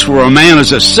where a man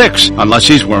is a 6 unless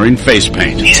he's wearing face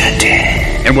paint. He's a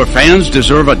 10. And where fans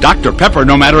deserve a Dr. Pepper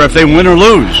no matter if they win or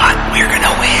lose. But we're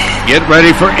gonna win. Get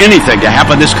ready for anything to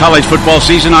happen this college football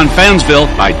season on Fansville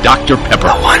by Dr. Pepper.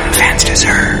 The one fans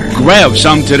deserve. Grab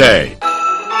some today.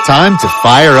 Time to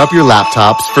fire up your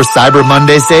laptops for Cyber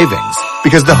Monday savings.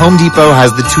 Because the Home Depot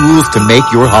has the tools to make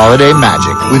your holiday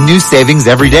magic with new savings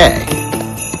every day.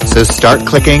 So start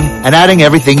clicking and adding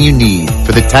everything you need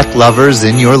for the tech lovers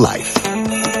in your life.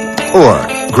 Or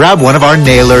grab one of our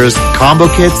nailers, combo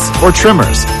kits, or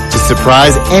trimmers to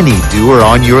surprise any doer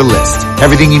on your list.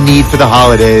 Everything you need for the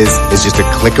holidays is just a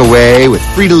click away with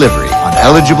free delivery on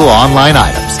eligible online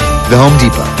items. The Home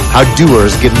Depot, how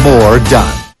doers get more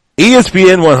done.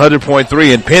 ESPN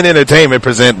 100.3 and Penn Entertainment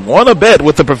present Wanna Bet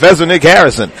with the Professor Nick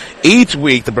Harrison. Each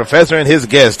week, the professor and his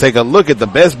guests take a look at the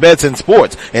best bets in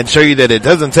sports and show you that it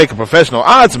doesn't take a professional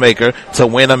odds maker to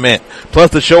win a mint. Plus,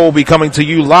 the show will be coming to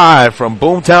you live from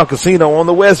Boomtown Casino on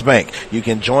the West Bank. You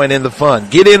can join in the fun,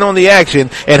 get in on the action,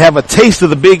 and have a taste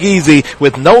of the Big Easy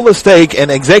with Nola Steak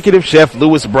and executive chef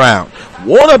Louis Brown.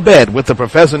 Wanna Bet with the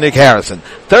Professor Nick Harrison.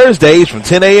 Thursdays from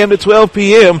 10 a.m. to 12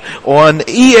 p.m. on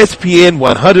ESPN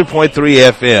 100.3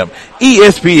 FM.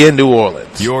 ESPN New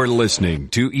Orleans. You're listening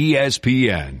to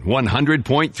ESPN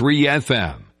 100.3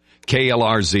 FM.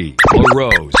 KLRZ,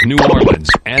 LaRose, New Orleans,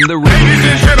 and the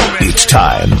River. It's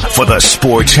time for the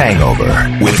Sports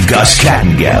Hangover with Gus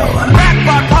Kattengell.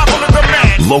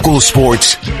 Local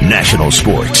sports, national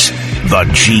sports. The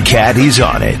G-Cat is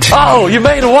on it. Oh, you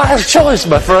made a wise choice,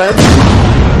 my friend.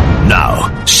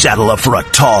 Now, saddle up for a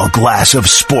tall glass of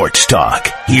sports talk.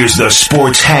 Here's the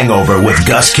Sports Hangover with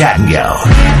Gus Kattengell.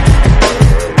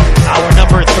 Hour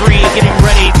number 3 getting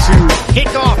ready to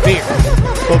kick off here.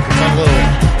 Focus on a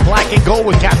little black and gold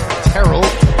with Catherine Terrell.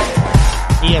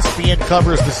 ESPN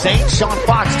covers the Saints. Sean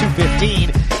Fox,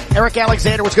 2:15. Eric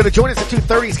Alexander was going to join us at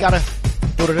 2:30. He's got to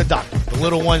go to the doctor, the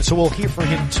little one, so we'll hear from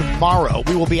him tomorrow.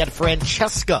 We will be at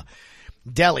Francesca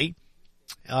Deli.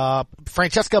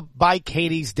 Francesca by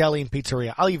Katie's Deli and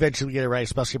Pizzeria. I'll eventually get it right,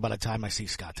 especially by the time I see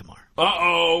Scott tomorrow.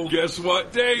 Uh-oh, guess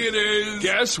what day it is?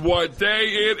 Guess what day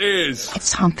it is?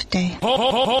 It's hump day.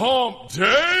 Hump day!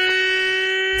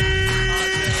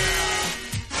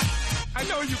 I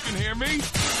know you can hear me.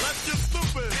 Let's get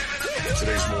stupid.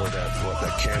 Today's more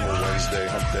that Camel Wednesday,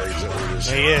 hump day, is that what it is?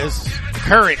 He is.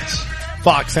 Current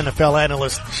Fox NFL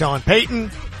analyst Sean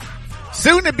Payton.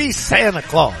 Soon to be Santa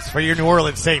Claus for your New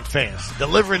Orleans Saints fans.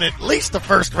 Delivering at least the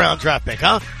first round draft pick,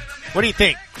 huh? What do you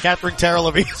think? Catherine Terrell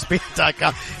of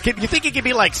ESPN.com. You think he could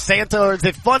be like Santa, or is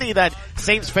it funny that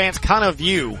Saints fans kind of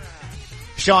view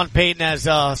Sean Payton as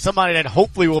somebody that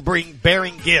hopefully will bring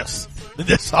bearing gifts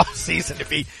this offseason if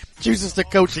he chooses to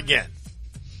coach again?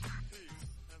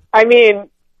 I mean,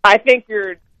 I think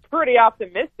you're pretty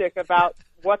optimistic about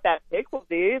what that pick will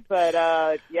be, but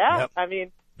yeah, yep. I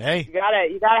mean, hey, you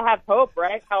gotta have hope,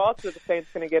 right? How else are the Saints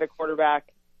going to get a quarterback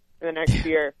in the next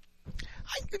year?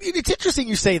 I mean, it's interesting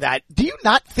you say that. Do you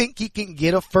not think you can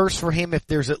get a first for him if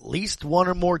there's at least one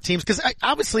or more teams? Because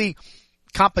obviously,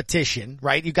 competition,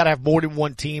 right? You've got to have more than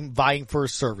one team vying for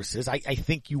his services. I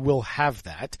think you will have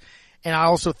that. And I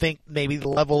also think maybe the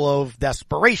level of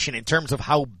desperation in terms of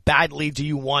how badly do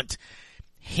you want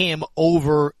him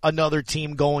over another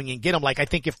team going and get him. Like, I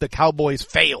think if the Cowboys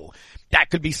fail, that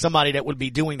could be somebody that would be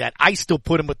doing that. I still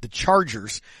put him with the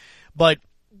Chargers. But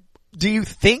do you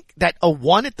think that a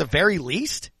one at the very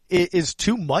least is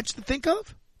too much to think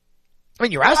of? I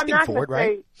mean, you're asking for it,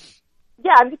 right?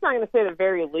 Yeah, I'm just not going to say the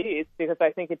very least because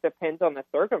I think it depends on the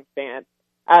circumstance.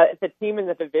 If a team in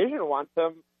the division wants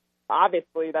him,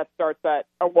 obviously that starts at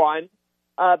a one.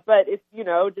 But if,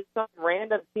 just some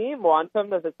random team wants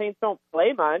him, that the Saints don't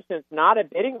play much, and it's not a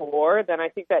bidding war, then I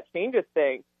think that changes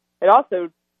things. It also,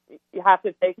 you have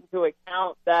to take into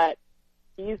account that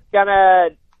he's going to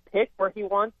pick where he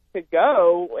wants to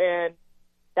go, and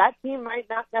that team might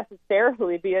not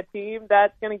necessarily be a team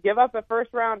that's going to give up a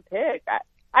first-round pick.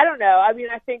 I don't know. I mean,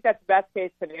 I think that's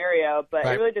best-case scenario, but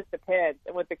It really just depends.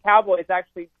 And with the Cowboys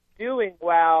actually doing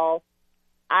well,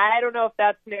 I don't know if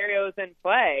that scenario is in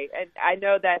play. And I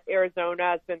know that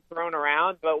Arizona has been thrown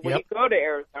around, but when you go to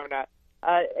Arizona,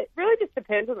 it really just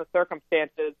depends on the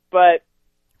circumstances. But,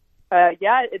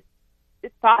 yeah,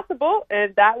 it's possible,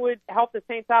 and that would help the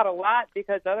Saints out a lot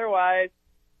because otherwise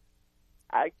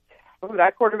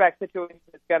that quarterback situation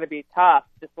is going to be tough,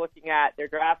 just looking at their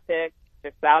draft picks,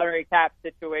 their salary cap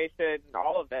situation,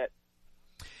 all of it.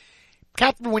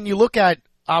 Catherine, when you look at,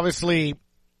 obviously,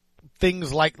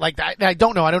 things like that, I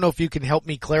don't know if you can help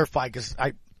me clarify because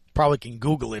I probably can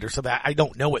Google it or so that I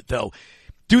don't know it though.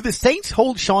 Do the Saints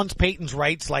hold Sean Payton's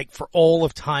rights like for all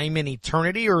of time and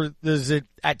eternity, or does it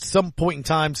at some point in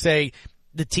time say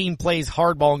the team plays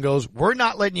hardball and goes, we're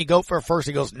not letting you go for a first?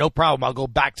 He goes, no problem. I'll go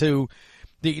back to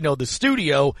the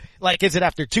studio. Like, is it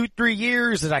after 2-3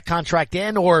 years? Does that contract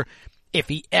end? Or if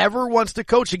he ever wants to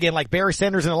coach again, like Barry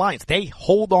Sanders and the Lions, they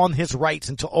hold on his rights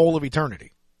until all of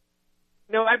eternity?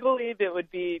 No, I believe it would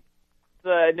be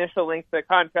the initial length of the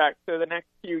contract, so the next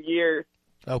few years.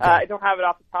 Okay. I don't have it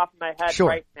off the top of my head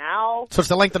right now. So it's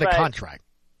the length of the contract.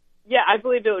 Yeah, I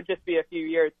believe it would just be a few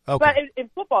years. Okay. But in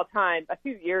football time, a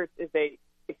few years is a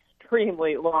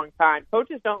extremely long time.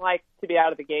 Coaches don't like to be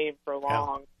out of the game for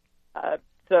long. Yeah.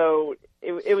 So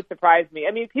it would surprise me.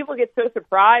 I mean, people get so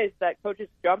surprised that coaches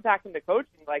jump back into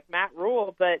coaching, like Matt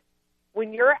Rule, but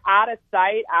when you're out of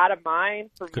sight, out of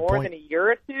mind for more than a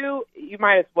year or two, you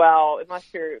might as well, unless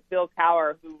you're Bill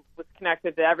Cowher, who was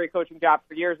connected to every coaching job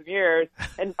for years and years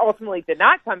and ultimately did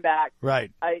not come back.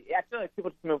 Right. I feel like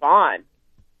people just move on.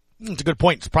 It's a good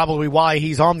point. It's probably why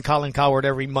he's on Colin Cowherd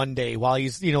every Monday. While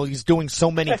he's doing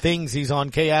so many things. He's on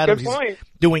Kay Adams. Good point. He's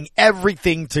doing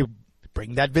everything to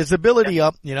bring that visibility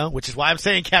up, which is why I'm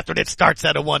saying, Catherine, it starts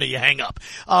at a 1 and you hang up.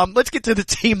 Let's get to the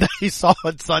team that you saw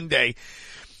on Sunday.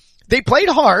 They played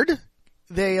hard.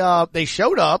 They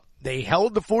showed up. They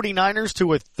held the 49ers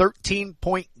to a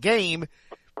 13-point game,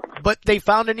 but they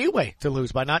found a new way to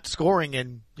lose by not scoring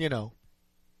and,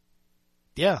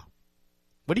 yeah.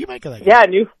 What do you make of that? Yeah,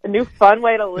 a new fun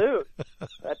way to lose.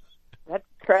 That's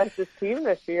crushed this team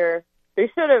this year. They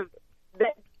should have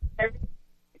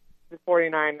the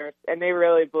 49ers, and they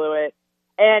really blew it.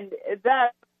 And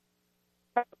that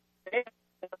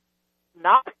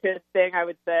not a good thing, I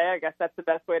would say, I guess that's the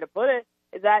best way to put it,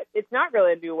 is that it's not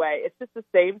really a new way. It's just the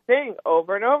same thing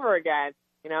over and over again.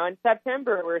 In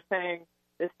September, we're saying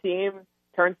this team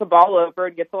turns the ball over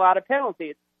and gets a lot of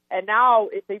penalties. And now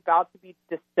it's about to be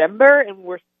December, and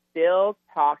we're still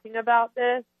talking about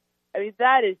this. I mean,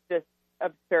 that is just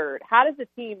absurd. How does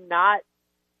a team not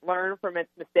learn from its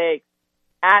mistakes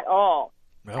at all?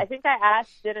 Well, I think I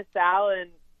asked Dennis Allen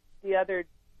the other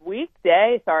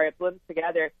weekday, sorry, I blimped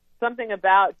together, something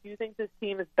about, do you think this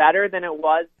team is better than it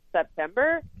was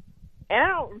September? And I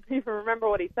don't even remember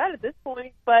what he said at this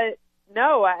point, but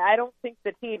no, I don't think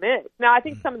the team is. Now, I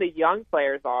think some of the young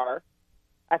players are.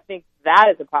 I think that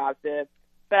is a positive.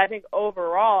 But I think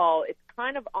overall, it's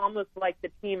kind of almost like the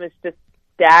team is just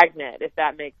stagnant, if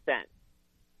that makes sense.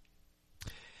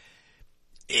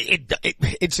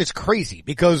 It's just crazy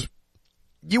because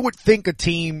you would think a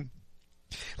team,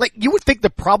 like you would think the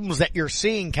problems that you're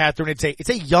seeing, Catherine, it's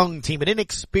a young team, an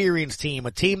inexperienced team,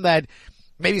 a team that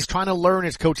maybe is trying to learn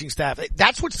its coaching staff.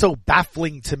 That's what's so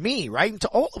baffling to me, right? And to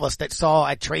all of us that saw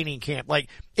at training camp. Like,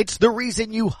 it's the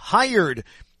reason you hired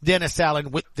Dennis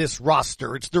Allen with this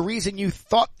roster. It's the reason you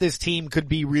thought this team could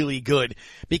be really good,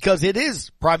 because it is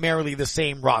primarily the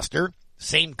same roster,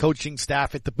 same coaching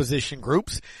staff at the position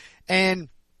groups. And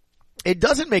it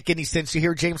doesn't make any sense to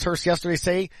hear James Hurst yesterday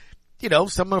say,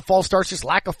 some of the false starts just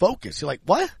lack of focus. You're like,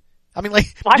 what? I mean,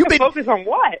 like, lack of focus on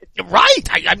what?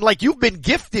 Right. I'm like, you've been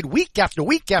gifted week after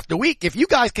week after week. If you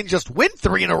guys can just win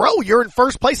 3 in a row, you're in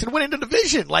first place and winning the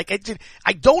division. Like,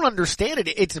 I don't understand it.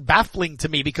 It's baffling to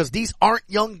me because these aren't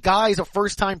young guys or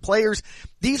first time players.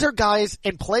 These are guys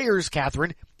and players,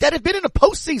 Catherine, that have been in a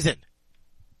postseason.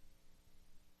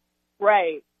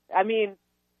 Right. I mean,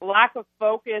 lack of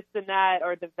focus in that,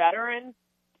 or the veterans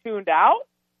tuned out?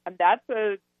 And that's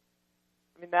a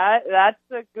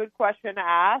good question to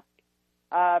ask.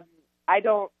 I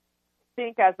don't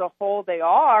think as a whole they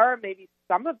are. Maybe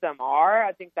some of them are.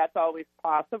 I think that's always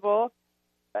possible.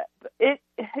 But it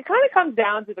kind of comes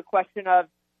down to the question of,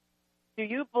 do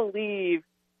you believe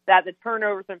that the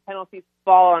turnovers and penalties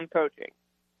fall on coaching?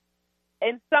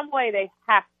 In some way they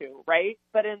have to, right?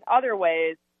 But in other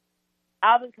ways,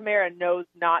 Alvin Kamara knows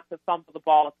not to fumble the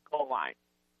ball at the goal line.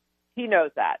 He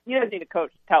knows that. He doesn't need a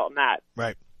coach to tell him that.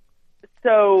 Right.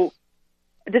 So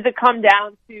does it come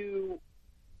down to,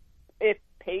 if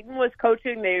Peyton was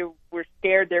coaching, they were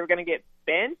scared they were going to get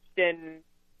benched and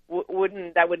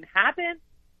wouldn't happen?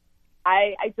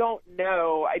 I don't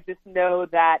know. I just know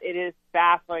that it is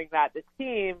baffling that the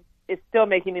team is still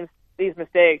making these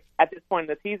mistakes at this point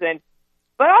in the season,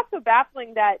 but also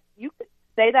baffling that you could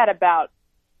say that about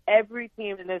every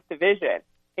team in this division.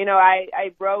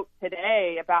 I wrote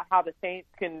today about how the Saints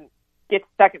can get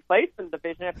second place in the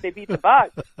division if they beat the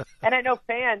Bucs. And I know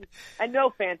fans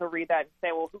will read that and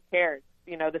say, well, who cares?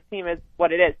 This team is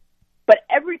what it is. But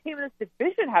every team in this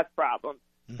division has problems.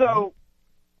 Mm-hmm. So,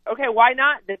 okay, why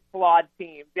not this flawed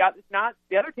team? The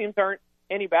other teams aren't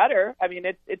any better. I mean,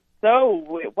 it's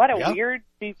so, what a weird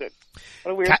season.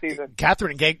 What a weird season.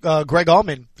 Catherine and Greg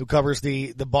Allman, who covers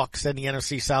the Bucks and the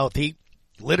NFC South, he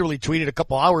literally tweeted a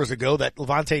couple hours ago that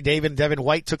Levante David and Devin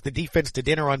White took the defense to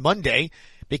dinner on Monday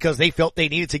because they felt they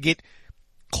needed to get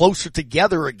closer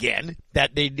together again,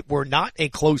 that they were not a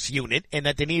close unit, and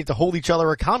that they needed to hold each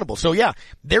other accountable. So yeah,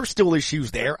 there's still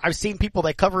issues there. I've seen people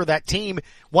that cover that team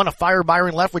want to fire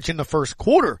Byron Leftwich in the first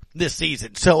quarter this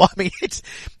season. So I mean,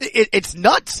 it's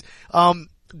nuts,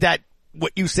 that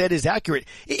what you said is accurate.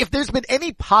 If there's been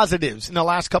any positives in the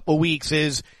last couple of weeks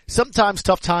is sometimes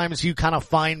tough times you kind of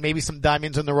find maybe some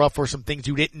diamonds in the rough or some things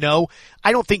you didn't know.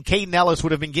 I don't think Caden Ellis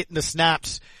would have been getting the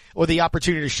snaps or the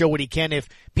opportunity to show what he can if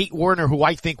Pete Werner, who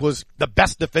I think was the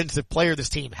best defensive player this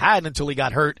team had until he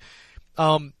got hurt,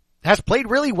 has played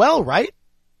really well, right?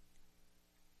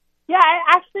 Yeah,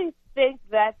 I actually think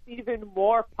that's even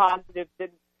more positive than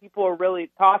people are really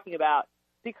talking about,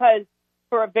 because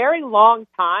for a very long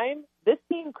time, this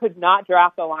team could not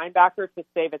draft a linebacker to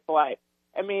save its life.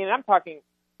 I mean, I'm talking,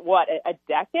 a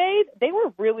decade? They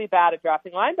were really bad at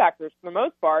drafting linebackers for the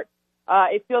most part.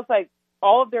 It feels like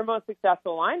all of their most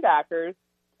successful linebackers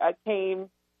came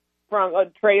from a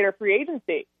trade or free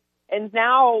agency. And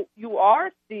now you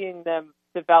are seeing them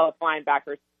develop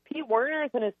linebackers. Pete Werner is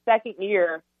in his second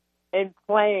year and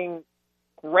playing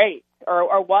great,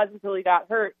 or was until he got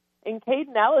hurt. And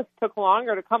Caden Ellis took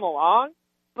longer to come along,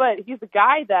 but he's a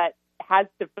guy that has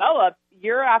developed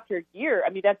year after year. I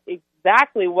mean, that's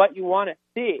exactly what you want to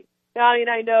see. Now, I mean,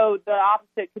 I know the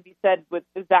opposite could be said with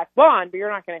Zach Vaughn, but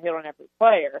you're not going to hit on every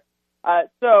player.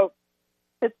 So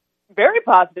it's very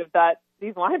positive that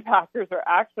these linebackers are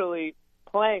actually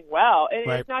playing well. And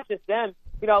It's not just them.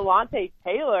 You know, Lante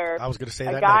Taylor, I was going to say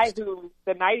a that guy next. who,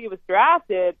 the night he was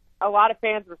drafted, a lot of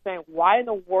fans were saying, why in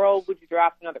the world would you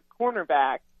draft another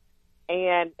cornerback?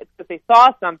 And it's because they saw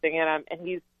something in him, and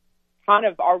he's kind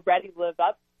of already lived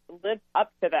up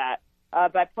to that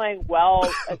by playing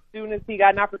well as soon as he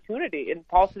got an opportunity. And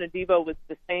Paulson Adebo was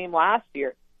the same last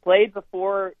year. Played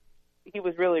before he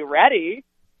was really ready,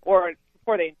 or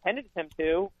before they intended him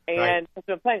to, and has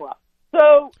been playing well.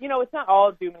 So, you know, it's not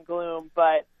all doom and gloom,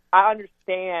 but I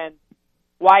understand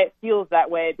why it feels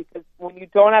that way, because when you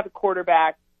don't have a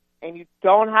quarterback and you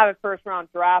don't have a first-round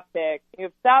draft pick, you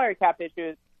have salary cap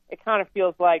issues, it kind of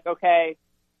feels like, okay,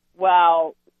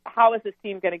 well, how is this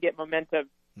team going to get momentum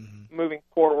moving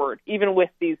forward, even with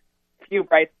these few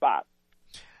bright spots?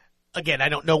 Again, I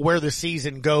don't know where the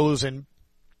season goes and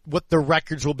what the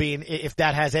records will be, and if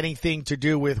that has anything to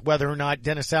do with whether or not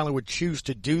Dennis Allen would choose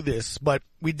to do this. But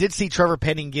we did see Trevor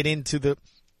Penning get into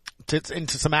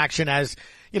some action as,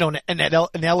 you know,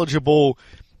 an eligible,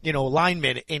 you know,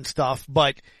 lineman and stuff.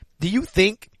 But do you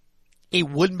think it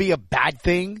wouldn't be a bad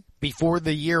thing before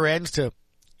the year ends to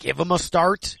give him a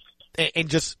start and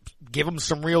just give him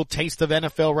some real taste of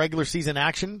NFL regular season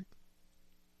action?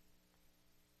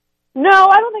 No,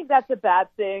 I don't think that's a bad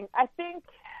thing. I think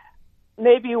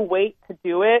maybe you wait to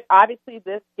do it. Obviously,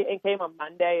 this game on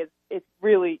Monday is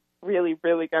really, really,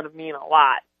 really going to mean a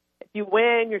lot. If you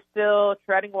win, you're still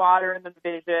treading water in the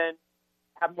division,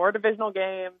 have more divisional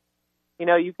games. You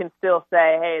know, you can still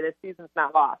say, hey, this season's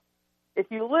not lost. If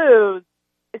you lose,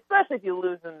 especially if you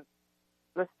lose in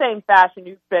the same fashion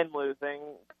you've been losing,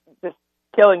 just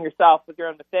killing yourself with your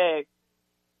own mistakes,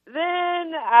 then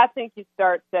I think you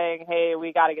start saying, hey,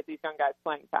 we got to get these young guys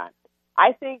playing time.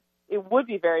 I think it would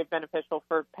be very beneficial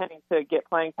for Penning to get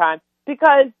playing time,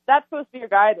 because that's supposed to be your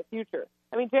guy in the future.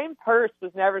 I mean, James Hurst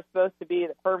was never supposed to be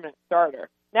the permanent starter.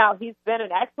 Now, he's been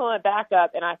an excellent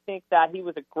backup, and I think that he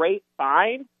was a great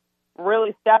find,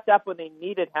 really stepped up when they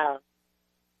needed him,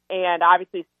 and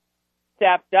obviously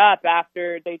stepped up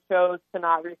after they chose to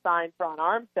not re-sign Tron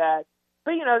Armstead.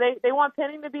 But, you know, they want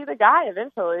Penning to be the guy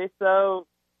eventually, so,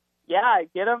 yeah,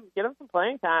 get him some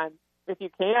playing time if you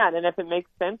can, and if it makes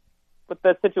sense with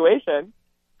the situation.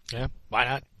 Yeah, why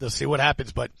not? Let's see what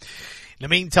happens. But in the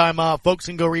meantime, folks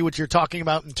can go read what you're talking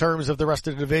about in terms of the rest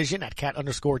of the division at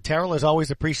 @Cat_Terrell. As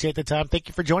always, appreciate the time. Thank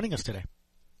you for joining us today.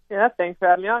 Yeah, thanks for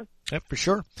having me on. Yeah, for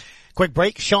sure. Quick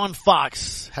break. Sean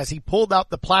Fox, has he pulled out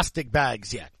the plastic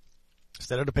bags yet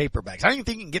instead of the paper bags? I don't even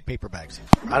think you can get paper bags.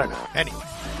 I don't know. Anyway,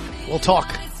 we'll talk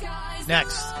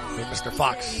next with Mr.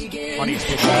 Fox on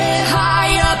ESPN.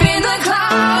 High up in the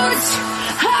clouds.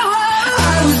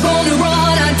 I was born to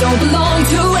run, I don't belong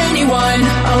to anyone.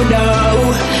 Oh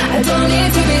no, I don't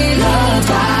need to be loved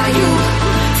by you.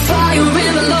 Fire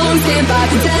in my lungs, stand by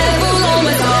the devil on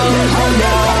my tongue. Oh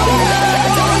no,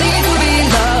 I don't need to be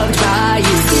loved by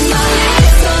you. My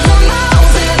lips on my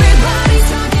mouth, everybody's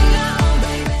talking now,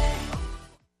 baby.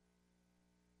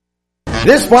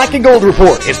 This This Black and Gold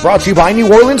Report is brought to you by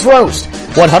New Orleans Roast.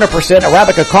 100%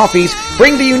 Arabica coffees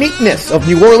bring the uniqueness of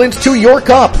New Orleans to your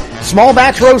cup. Small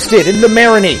batch roasted in the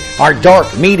Marigny. Our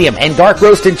dark, medium, and dark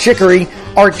roasted chicory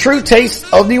are true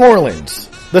tastes of New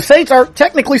Orleans. The Saints are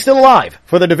technically still alive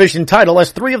for the division title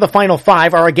as 3 of the final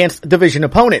 5 are against division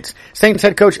opponents. Saints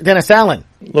head coach Dennis Allen.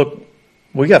 Look,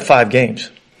 we got 5 games,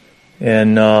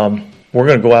 and we're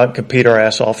going to go out and compete our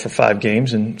ass off for 5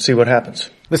 games and see what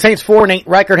happens. The Saints' 4-8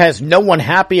 record has no one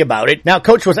happy about it. Now,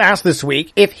 Coach was asked this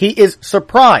week if he is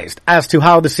surprised as to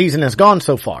how the season has gone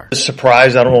so far.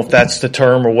 Surprised, I don't know if that's the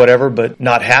term or whatever, but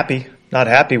not happy. Not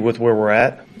happy with where we're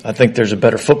at. I think there's a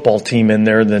better football team in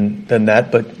there than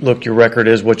that. But look, your record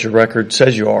is what your record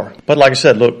says you are. But like I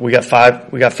said, look, we got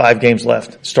 5 games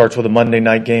left. It starts with a Monday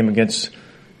night game against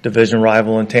division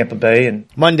rival in Tampa Bay. And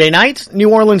Monday nights,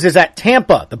 New Orleans is at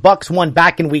Tampa. The Bucs won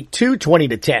back in week 2,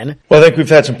 20-10. Well, I think we've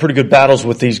had some pretty good battles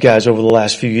with these guys over the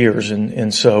last few years.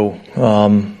 And so,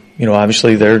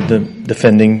 obviously they're the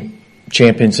defending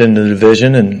champions in the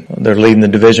division, and they're leading the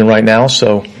division right now.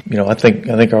 So, I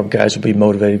think our guys will be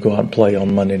motivated to go out and play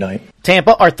on Monday night.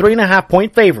 Tampa are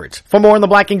 3.5-point favorites. For more on the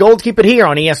Black and Gold, keep it here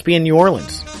on ESPN New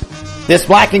Orleans. This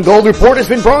Black and Gold Report has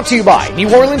been brought to you by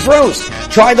New Orleans Roast.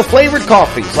 Try the flavored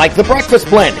coffees like the Breakfast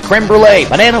Blend, Creme Brulee,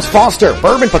 Bananas Foster,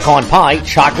 Bourbon Pecan Pie,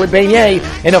 Chocolate Beignet,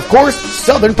 and of course,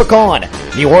 Southern Pecan.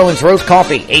 New Orleans Roast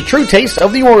Coffee, a true taste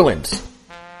of New Orleans.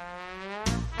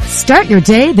 Start your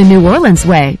day the New Orleans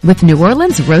way with New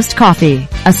Orleans Roast Coffee,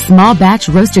 a small batch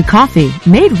roasted coffee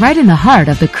made right in the heart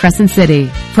of the Crescent City.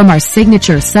 From our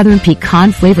signature Southern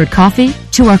Pecan flavored coffee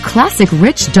to our classic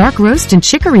rich dark roast and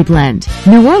chicory blend,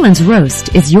 New Orleans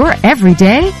Roast is your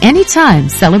everyday, anytime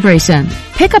celebration.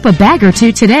 Pick up a bag or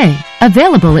 2 today.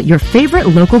 Available at your favorite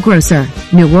local grocer.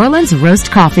 New Orleans Roast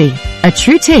Coffee, a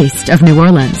true taste of New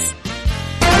Orleans.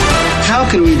 How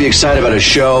can we be excited about a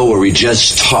show where we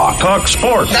just talk? Talk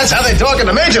sports. That's how they talk in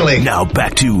the Major League. Now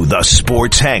back to the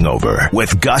Sports Hangover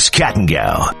with Gus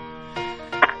Kattengell.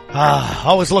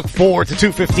 Always look forward to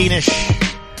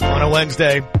 2:15-ish on a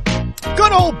Wednesday.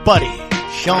 Good old buddy,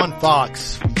 Sean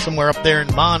Fox, from somewhere up there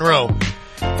in Monroe.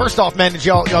 First off, man, did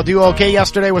y'all do okay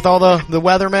yesterday with all the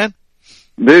weather, man?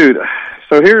 Dude,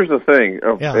 so here's the thing.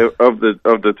 Of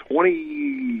the 20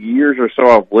 years or so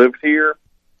I've lived here,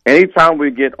 anytime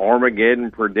we get Armageddon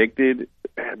predicted,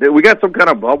 we got some kind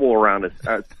of bubble around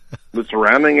us. The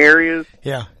surrounding areas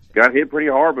got hit pretty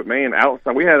hard, but man,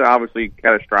 outside we had obviously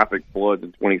catastrophic floods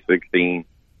in 2016,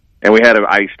 and we had an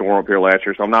ice storm up here last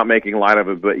year. So I'm not making light of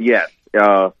it, but yes,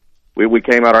 we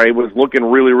came out. It was looking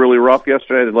really, really rough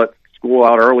yesterday to let school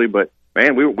out early, but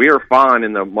man, we are fine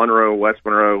in the Monroe, West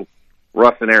Monroe,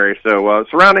 Ruston area. So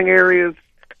surrounding areas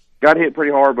got hit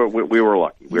pretty hard, but we were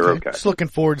lucky. We were okay. Just looking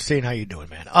forward to seeing how you're doing,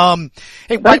 man.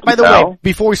 Hey, by the way,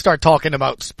 before we start talking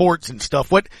about sports and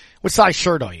stuff, what size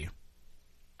shirt are you?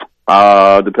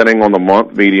 Depending on the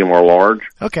month, medium or large.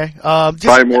 Okay.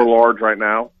 Probably more large right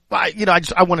now.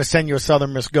 I want to send you a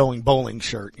Southern Miss going bowling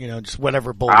shirt. just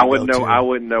whatever bowling. I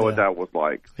wouldn't know what that was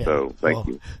like. Yeah. So thank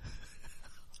you.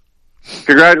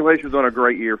 Congratulations on a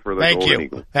great year for the Golden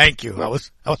Eagles. Thank you. I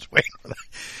was waiting for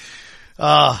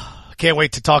that. Can't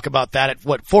wait to talk about that at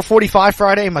 4:45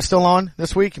 Friday. Am I still on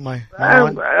this week? Am I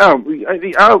on?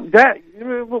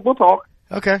 We'll talk.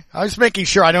 Okay. I was making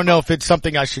sure. I don't know if it's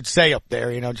something I should say up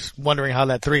there. Just wondering how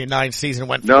that 3-9 season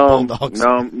went for the Bulldogs.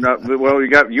 No. Well,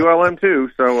 you got ULM too,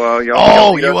 so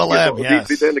ULM, yes.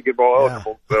 To get ball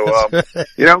eligible. So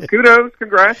kudos,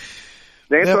 congrats.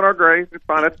 Dance on our graves. It's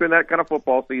fine. It's been that kind of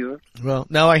football season. Well,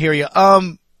 no, I hear you.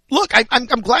 Look,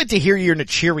 I'm glad to hear you're in a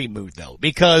cheery mood though,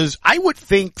 because I would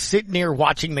think sitting here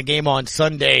watching the game on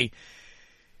Sunday,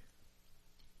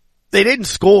 they didn't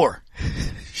score.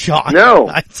 Sean. No,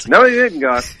 they didn't,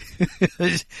 Gus.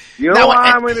 You know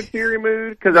why I'm in a cheery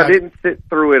mood? Because I didn't sit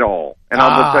through it all, and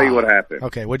I'll tell you what happened.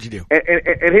 Okay, what'd you do?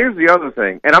 And here's the other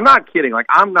thing, and I'm not kidding. Like,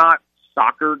 I'm not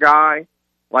soccer guy.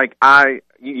 Like,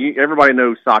 everybody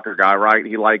knows soccer guy, right?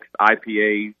 He likes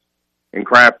IPAs and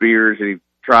craft beers, and he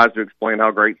tries to explain how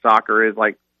great soccer is.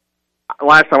 Like,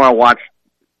 last time I watched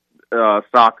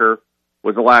soccer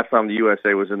was the last time the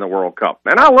USA was in the World Cup.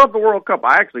 And I love the World Cup.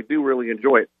 I actually do really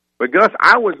enjoy it. But, Gus,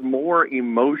 I was more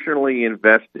emotionally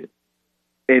invested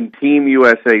in Team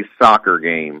USA's soccer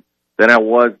game than I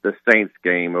was the Saints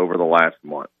game over the last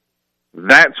month.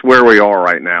 That's where we are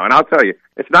right now. And I'll tell you,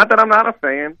 it's not that I'm not a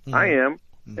fan. Mm-hmm. I am.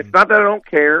 Mm-hmm. It's not that I don't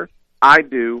care. I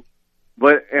do.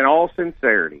 But in all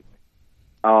sincerity,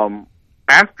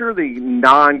 after the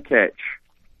non-catch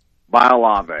by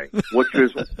Olave, which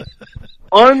was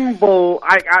unbelievable.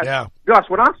 Gus,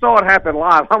 when I saw it happen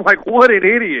live, I'm like, what an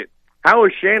idiot. how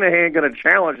is Shanahan going to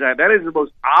challenge that? That is the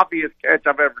most obvious catch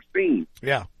I've ever seen.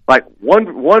 Yeah. Like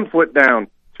 1 foot down,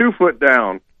 2 foot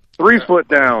down, 3 foot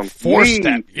down, 4 knee,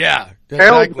 step. Yeah,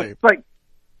 exactly. Like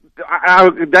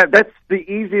that's the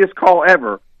easiest call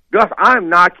ever. Gus, I'm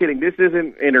not kidding. This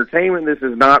isn't entertainment. This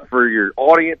is not for your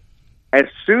audience. As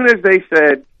soon as they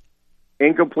said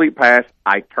incomplete pass,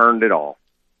 I turned it off.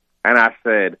 And I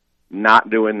said, not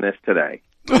doing this today.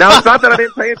 Now, it's not that I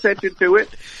didn't pay attention to it.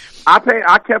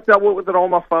 I kept up with it on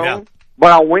my phone,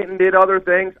 but I went and did other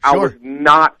things. Sure. I was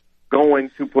not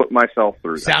going to put myself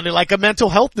through that. Sounded like a mental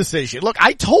health decision. Look,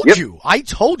 I told you. I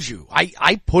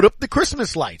put up the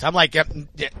Christmas lights. I'm like,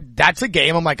 that's a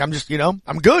game. I'm like, I'm just,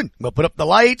 I'm good. We'll put up the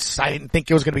lights. I didn't think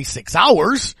it was going to be 6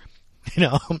 hours.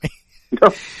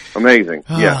 Amazing.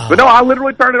 Yeah. But no, I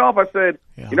literally turned it off. I said,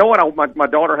 you know what? My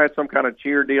daughter had some kind of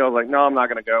cheer deal. I was like, no, I'm not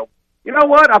going to go. You know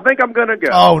what? I think I'm going to go.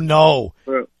 Oh, no.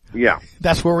 Yeah.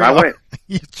 That's where I went.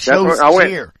 You chose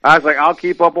cheer. I was like, I'll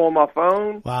keep up on my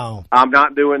phone. Wow. I'm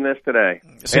not doing this today.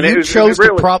 So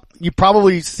and you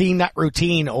probably seen that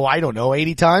routine,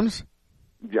 80 times?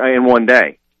 In one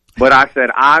day. But I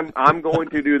said, I'm going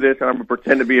to do this, and I'm going to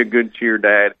pretend to be a good cheer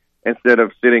dad instead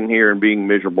of sitting here and being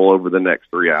miserable over the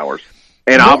next 3 hours.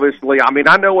 And obviously,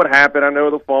 I know what happened. I know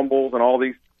the fumbles and all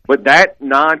these. But that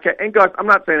and Gus, I'm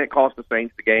not saying it cost the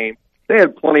Saints the game. They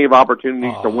had plenty of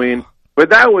opportunities to win.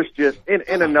 But that was just in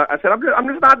a nut. I said, I'm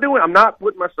just not doing it. I'm not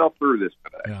putting myself through this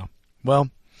today. Yeah. Well,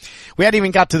 we hadn't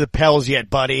even got to the Pels yet,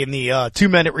 buddy. And the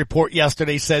 2-minute report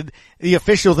yesterday said the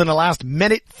officials in the last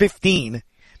minute 15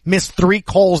 missed 3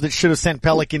 calls that should have sent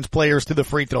Pelicans players to the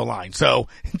free throw line. So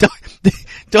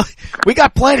we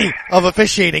got plenty of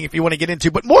officiating if you want to get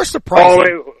into, but more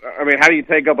surprising. How do you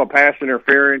take up a pass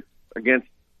interference against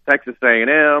Texas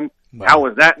A&M? Wow. How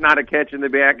was that not a catch in the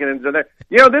back end?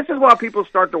 This is why people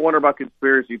start to wonder about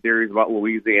conspiracy theories about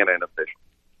Louisiana and officials.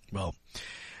 Well,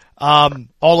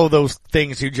 all of those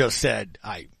things you just said,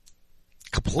 I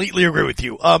completely agree with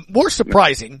you. More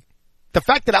surprising, the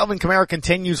fact that Alvin Kamara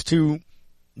continues to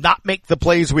not make the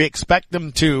plays we expect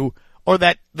them to, or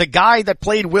that the guy that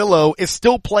played Willow is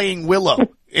still playing Willow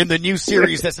in the new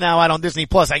series that's now out on Disney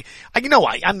Plus. I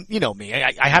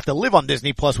have to live on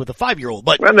Disney Plus with a 5-year-old,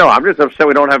 but. Well, no, I'm just upset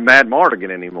we don't have Mad Mardigan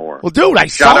anymore. Well, dude, I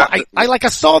saw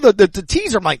the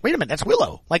teaser. I'm like, wait a minute, that's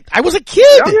Willow. Like, I was a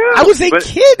kid. I was a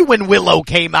kid when Willow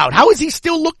came out. How is he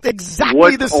still look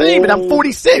exactly the same? And I'm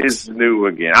 46. Is new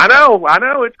again. I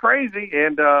know, it's crazy.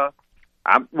 And,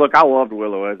 I loved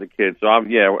Willow as a kid, so I'm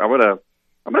gonna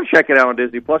check it out on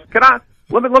Disney Plus.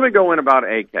 Let me go in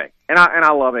about AK, and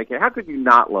I love AK. How could you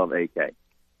not love AK?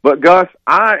 But Gus,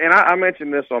 I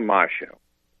mentioned this on my show.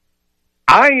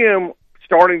 I am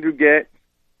starting to get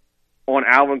on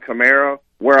Alvin Kamara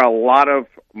where a lot of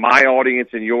my audience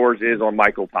and yours is on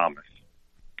Michael Thomas,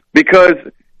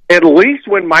 because at least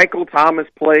when Michael Thomas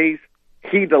plays,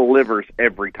 he delivers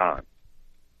every time.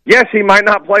 Yes, he might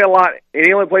not play a lot, and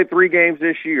he only played 3 games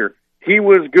this year. He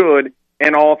was good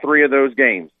in all 3 of those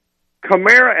games.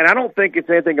 Kamara, and I don't think it's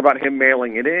anything about him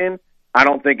mailing it in. I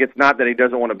don't think it's not that he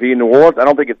doesn't want to be in New Orleans. I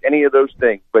don't think it's any of those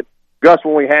things. But, Gus,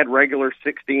 when we had regular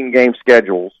 16-game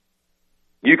schedules,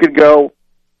 you could go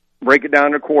break it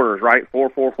down to quarters, right? 4,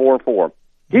 4, 4, 4.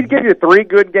 He'd give you 3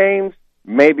 good games,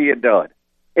 maybe a dud.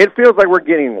 It feels like we're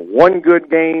getting 1 good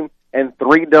game and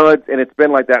 3 duds, and it's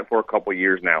been like that for a couple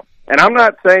years now. And I'm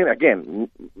not saying, again,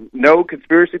 no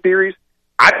conspiracy theories.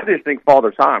 I just think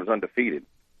Father Time's undefeated.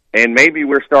 And maybe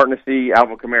we're starting to see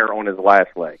Alvin Kamara on his last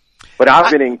leg. But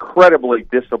I've been incredibly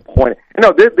disappointed.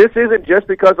 No, this isn't just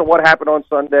because of what happened on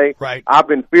Sunday. Right. I've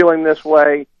been feeling this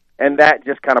way, and that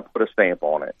just kind of put a stamp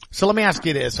on it. So let me ask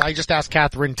you this. I just asked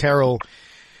Catherine Terrell,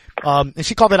 and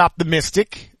she called it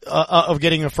optimistic of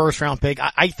getting a first-round pick.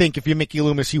 I think if you're Mickey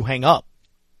Loomis, you hang up.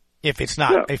 If it's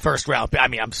not a first round,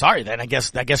 I'm sorry then. I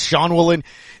guess Sean will.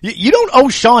 You don't owe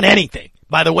Sean anything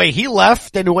by the way he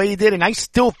left and the way he did. And I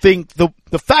still think the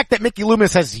fact that Mickey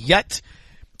Loomis has yet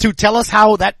to tell us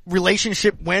how that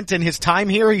relationship went in his time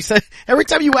here. He said every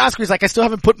time you ask, he's like, I still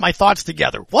haven't put my thoughts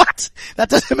together. What? That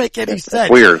doesn't make any sense.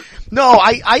 Weird. No,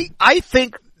 I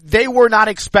think they were not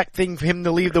expecting him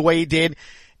to leave the way he did.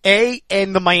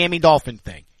 And the Miami Dolphin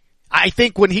thing. I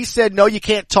think when he said, no, you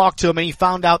can't talk to him, and he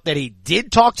found out that he did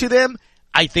talk to them,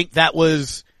 I think there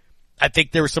was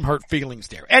some hurt feelings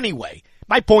there. Anyway,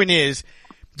 my point is,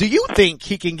 do you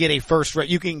think you can get a first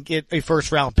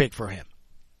round pick for him?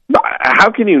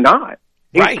 How can you not?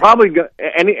 He's right. Probably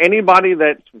anybody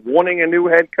that's wanting a new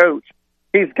head coach,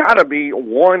 he's got to be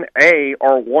 1A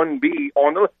or 1B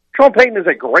on the list. Sean Payton is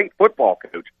a great football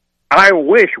coach. I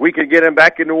wish we could get him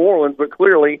back in New Orleans, but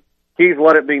clearly he's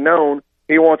let it be known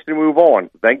he wants to move on.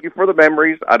 Thank you for the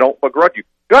memories. I don't begrudge you.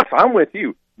 Gus, I'm with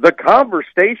you. The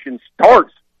conversation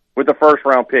starts with the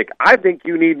first-round pick. I think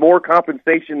you need more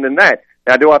compensation than that.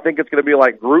 Now, do I think it's going to be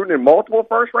like Gruden and multiple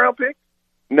first-round picks?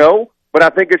 No, but I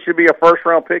think it should be a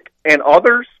first-round pick and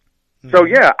others. So,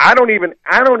 yeah, I don't even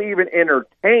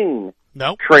entertain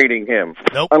trading him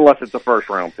unless it's a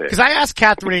first-round pick. Because I asked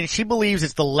Catherine, and she believes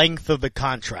it's the length of the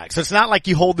contract. So it's not like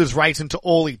you hold his rights into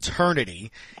all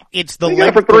eternity. It's the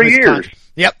length for 3 of his years. Contract.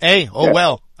 Yep. Hey,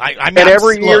 well. I mean,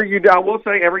 and I will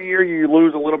say every year you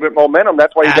lose a little bit momentum.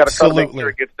 That's why you got to make sure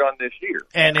it gets done this year.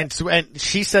 And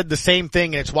she said the same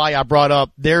thing, and it's why I brought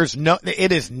up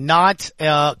it is not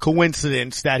a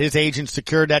coincidence that his agent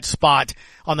secured that spot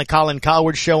on the Colin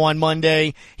Cowherd show on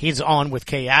Monday. He's on with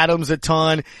Kay Adams a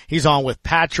ton. He's on with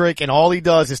Patrick, and all he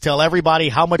does is tell everybody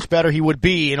how much better he would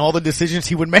be and all the decisions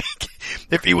he would make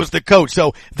if he was the coach.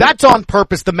 So that's on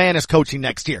purpose. The man is coaching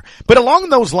next year. But along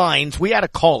those lines, we had a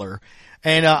caller.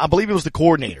 And I believe it was the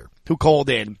coordinator who called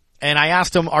in, and I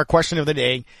asked him our question of the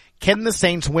day: can the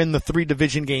Saints win the 3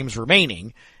 division games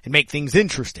remaining and make things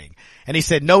interesting? And he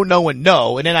said no, no, and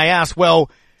no. And then I asked,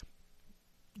 well,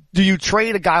 do you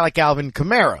trade a guy like Alvin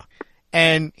Kamara?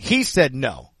 And he said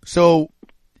no. So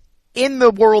in the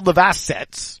world of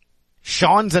assets,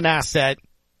 Sean's an asset.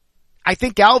 I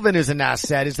think Alvin is an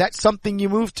asset. Is that something you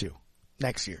move to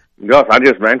next year? Gus, I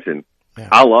just mentioned,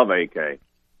 I love AK.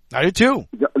 I do too.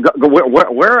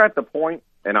 We're at the point,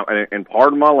 and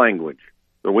pardon my language,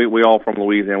 but we all from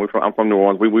Louisiana. I'm from New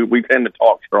Orleans. We tend to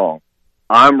talk strong.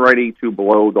 I'm ready to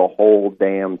blow the whole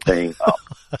damn thing up.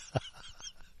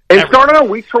 And started out,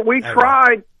 we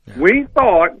tried. Yeah. We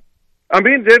thought, I'm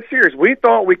being dead serious. We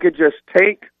thought we could just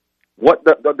take what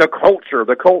the culture,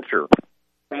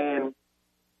 and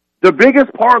the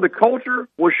biggest part of the culture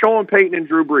was Sean Payton and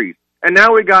Drew Brees, and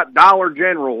now we got Dollar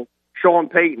General Sean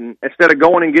Payton instead of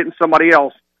going and getting somebody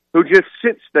else who just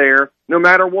sits there no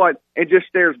matter what and just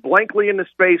stares blankly into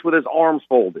space with his arms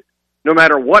folded no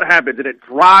matter what happens, and it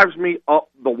drives me up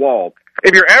the wall.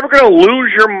 If you're ever going to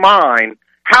lose your mind,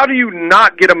 how do you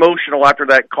not get emotional after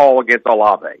that call against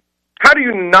Olave? How do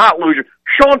you not lose your...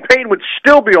 Sean Payton would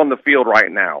still be on the field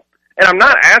right now. And I'm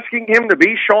not asking him to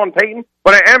be Sean Payton,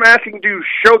 but I am asking you to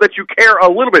show that you care a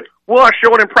little bit. Well, I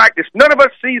show it in practice. None of us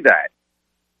see that.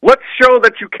 Let's show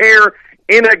that you care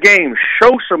in a game.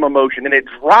 Show some emotion. And it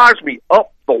drives me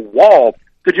up the wall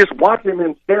to just watch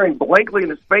him staring blankly in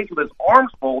his face with his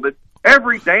arms folded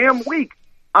every damn week.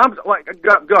 I'm like,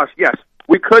 Gus, yes,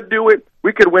 we could do it.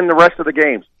 We could win the rest of the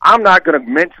games. I'm not going to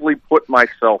mentally put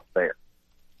myself there.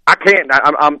 I can't.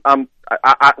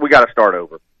 We got to start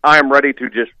over. I am ready to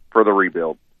just for the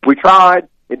rebuild. We tried.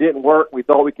 It didn't work. We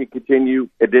thought we could continue.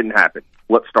 It didn't happen.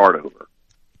 Let's start over.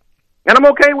 And I'm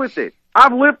okay with it.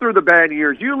 I've lived through the bad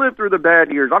years. You lived through the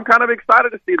bad years. I'm kind of excited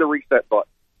to see the reset button.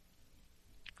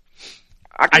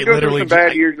 I can go through some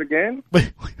bad years again.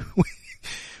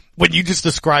 When you just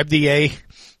described the A,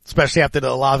 especially after the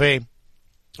Olave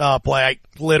play, I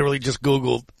literally just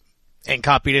Googled and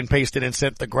copied and pasted and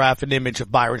sent the graph an image of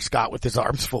Byron Scott with his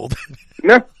arms folded.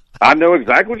 No, I know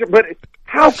exactly what you're, but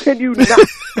how can you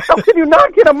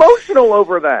not get emotional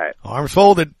over that? Arms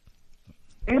folded.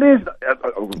 It is,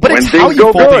 but it's how you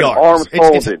fold the arms.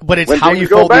 But it's how you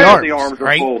fold the arms,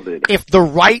 right? Folded. If the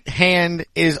right hand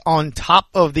is on top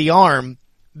of the arm,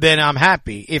 then I'm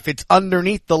happy. If it's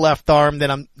underneath the left arm,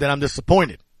 then I'm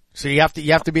disappointed. So you have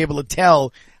to be able to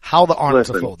tell how the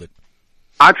arms are folded.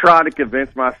 I tried to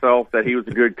convince myself that he was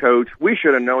a good coach. We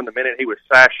should have known the minute he was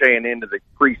sashaying into the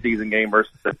preseason game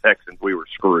versus the Texans, we were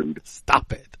screwed.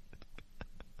 Stop it.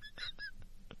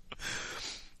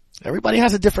 Everybody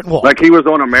has a different walk. Like he was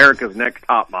on America's Next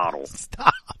Top Model.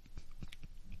 Stop.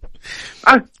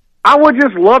 I would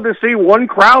just love to see one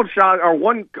crowd shot or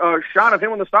one shot of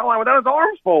him on the sideline without his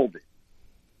arms folded.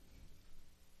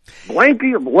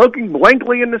 Looking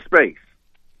blankly into space.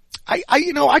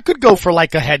 I could go for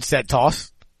like a headset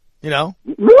toss,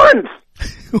 Once!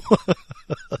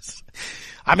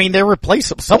 I mean, they replace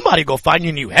them. Somebody go find you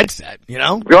a new headset,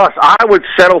 Gus, I would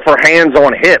settle for hands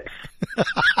on hips.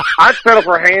 I'd settle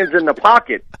for hands in the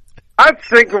pocket. I'd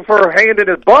settle for a hand in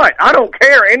his butt. I don't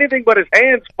care. Anything but his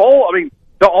hands fold. I mean,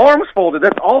 the arms folded.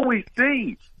 That's all we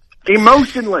see.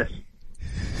 Emotionless.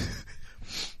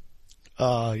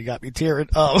 You got me tearing.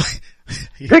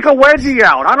 Pick a wedgie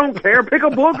out. I don't care. Pick a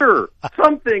booger.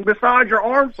 Something besides your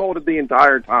arms folded the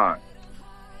entire time.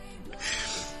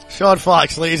 Sean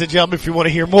Fox, ladies and gentlemen, if you want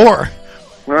to hear more.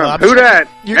 Who that?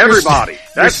 Everybody.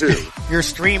 That's who. You're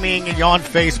streaming and you're on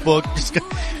Facebook.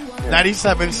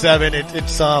 97.7.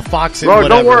 It's Fox and Bro, whatever.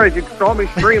 Don't worry. If you saw me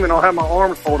streaming, I'll have my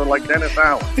arms folded like Dennis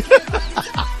Allen.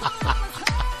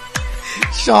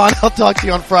 Sean, I'll talk to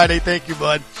you on Friday. Thank you,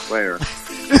 bud. Later.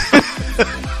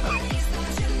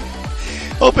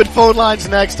 Open phone lines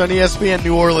next on ESPN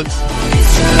New Orleans.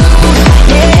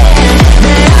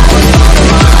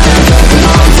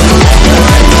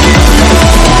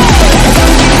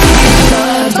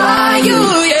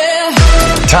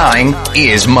 Time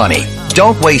is money.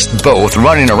 Don't waste both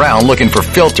running around looking for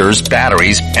filters,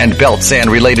 batteries, and belt sand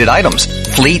related items.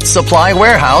 Fleet Supply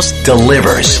Warehouse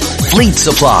delivers. Fleet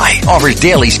Supply offers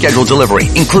daily scheduled delivery,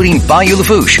 including Bayou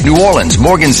Lafourche, New Orleans,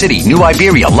 Morgan City, New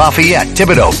Iberia, Lafayette,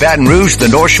 Thibodeau, Baton Rouge, the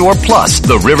North Shore, plus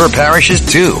the river parishes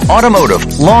too.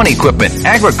 Automotive, lawn equipment,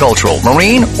 agricultural,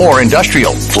 marine, or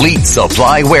industrial. Fleet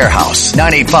Supply Warehouse,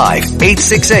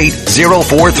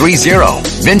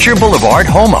 985-868-0430. Venture Boulevard,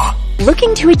 Houma.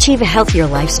 Looking to achieve a healthier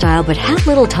lifestyle but have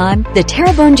little time? The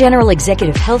Terrebonne General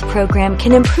Executive Health Program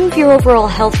can improve your overall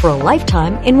health for a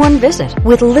lifetime in one visit.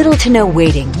 With little to no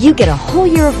waiting, you get a whole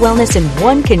year of wellness in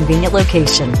one convenient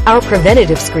location. Our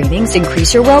preventative screenings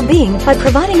increase your well-being by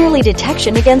providing early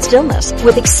detection against illness.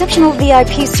 With exceptional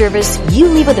VIP service, you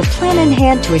leave with a plan in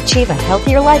hand to achieve a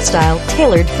healthier lifestyle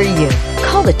tailored for you.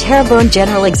 Call the Terrebonne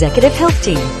General Executive Health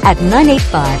Team at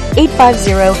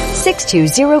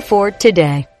 985-850-6204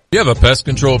 today. You have a pest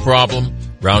control problem?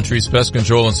 Roundtree's Pest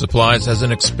Control and Supplies has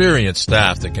an experienced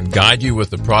staff that can guide you with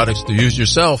the products to use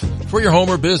yourself for your home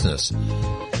or business.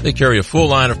 They carry a full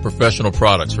line of professional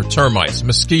products for termites,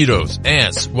 mosquitoes,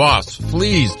 ants, wasps,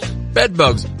 fleas, bed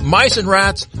bugs, mice and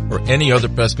rats, or any other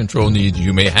pest control needs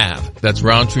you may have. That's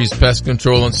Roundtree's Pest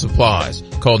Control and Supplies.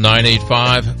 Call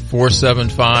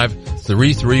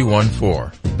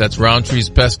 985-475-3314. That's Roundtree's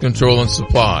Pest Control and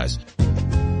Supplies.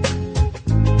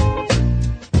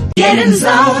 Get in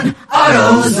zone,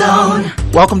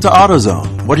 AutoZone. Welcome to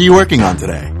AutoZone. What are you working on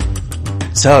today?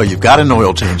 So, you've got an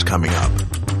oil change coming up.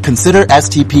 Consider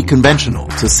STP Conventional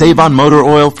to save on motor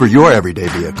oil for your everyday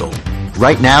vehicle.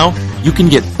 Right now, you can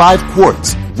get 5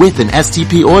 quarts with an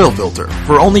STP oil filter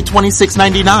for only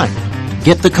 $26.99.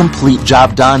 Get the complete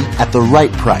job done at the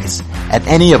right price at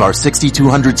any of our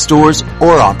 6,200 stores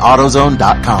or on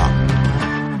AutoZone.com.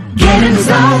 Get in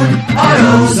zone,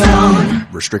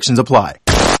 AutoZone. Restrictions apply.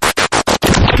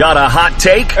 Got a hot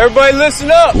take? Everybody listen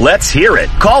up. Let's hear it.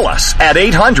 Call us at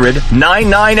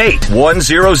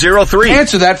 800-998-1003.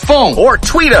 Answer that phone. Or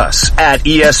tweet us at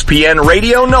ESPN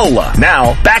Radio NOLA.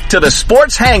 Now, back to the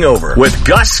Sports Hangover with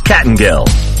Gus Kattengill.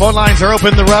 Phone lines are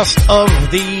open the rest of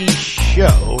the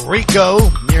show. Rico,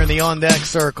 near the on-deck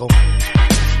circle. Do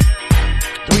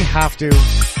we have to?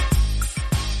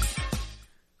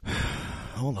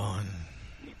 Hold on.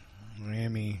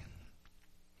 Miami.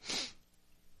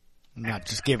 I'm not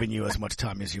just giving you as much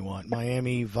time as you want.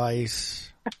 Miami Vice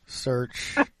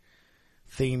search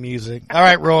theme music. All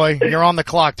right, Roy, you're on the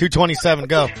clock. 2:27,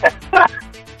 go.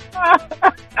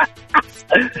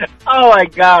 Oh my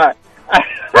God.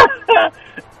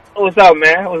 What's up,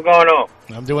 man? What's going on?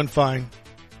 I'm doing fine.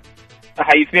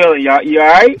 How you feeling? You all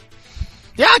right?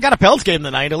 Yeah, I got a Pels game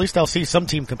tonight. At least I'll see some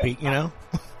team compete, you know?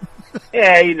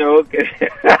 Yeah, you know.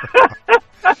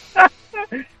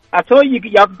 I told you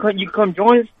y'all can come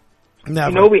join us. Never.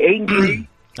 You know, we're 8-3.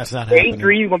 That's not happening.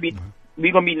 8-3.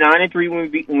 We're gonna be 9-3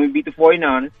 when we beat the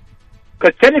 49ers.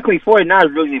 Because technically,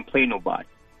 49ers really didn't play nobody.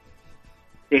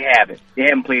 They haven't. They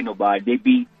haven't played nobody. They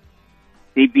beat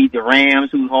the Rams,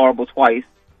 who's horrible twice.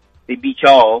 They beat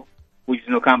y'all, which is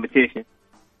no competition,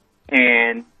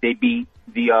 and they beat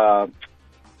the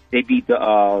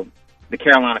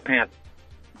Carolina Panthers.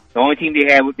 The only team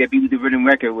they had that beat with the winning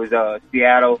record was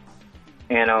Seattle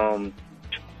and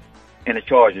the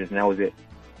Chargers, and that was it.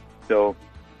 So,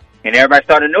 and everybody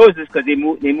started to notice this because they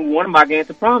moved one of my games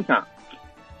to prime time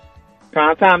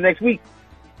next week.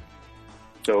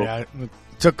 So yeah,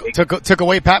 took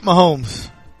away Pat Mahomes.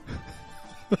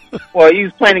 Well, he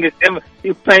was playing against Denver. He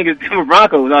was playing against Denver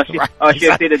Broncos. I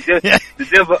should say the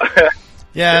Denver.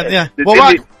 Yeah.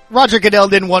 Well, Roger Goodell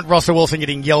didn't want Russell Wilson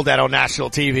getting yelled at on national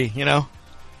TV. You know.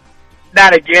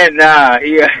 Not again, nah.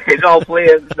 His own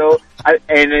players,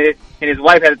 and his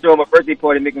wife had to throw him a birthday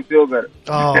party to make him feel better.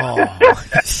 Oh,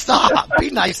 stop!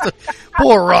 Be nice to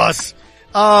poor Russ.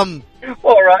 Poor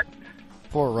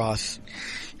Russ.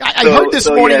 I heard this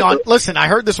morning listen, I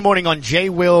heard this morning on Jay,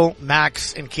 Will,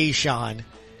 Max, and Keyshawn.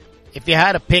 If you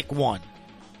had to pick one,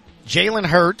 Jalen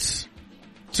Hurts,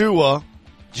 Tua,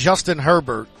 Justin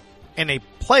Herbert, in a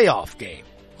playoff game,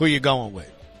 who are you going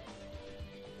with?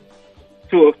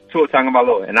 Tua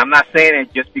Tagovailoa, and I'm not saying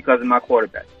it just because of my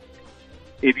quarterback.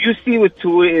 If you see what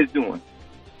Tua is doing,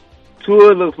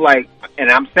 Tua looks like,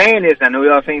 and I'm saying this, I know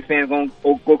y'all Saints fans going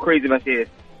to go crazy if I say this,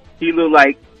 he looks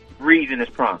like Breeze in his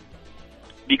prime.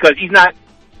 Because he's not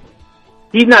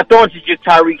throwing to just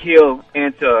Tyreek Hill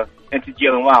and to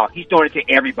Jalen Wild. He's throwing it to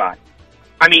everybody.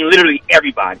 I mean, literally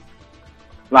everybody.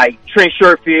 Like Trent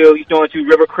Sherfield, he's throwing to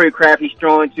River Craycraft, he's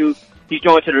throwing to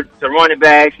the running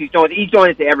backs, he's throwing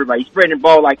it to everybody. He's spreading the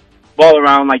ball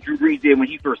around like Drew Brees did when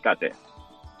he first got there.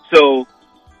 So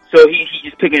he's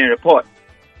just picking it apart.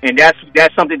 And that's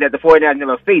something that the 49ers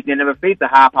never faced. They never faced a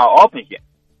high power offense yet.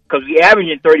 Because we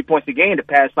averaging 30 points a game the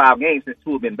past 5 games since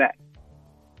 2 have been back.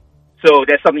 So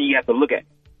that's something you have to look at.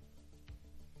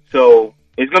 So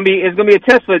it's gonna be a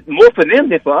test more for them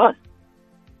than for us.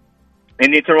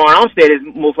 And then Teron Armstead is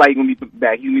most likely gonna be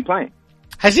back. He's gonna be playing.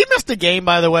 Has he missed a game,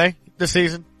 by the way, this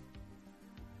season?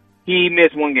 He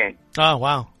missed 1 game. Oh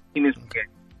wow. He missed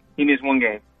 1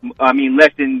 game. I mean,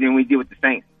 less than we did with the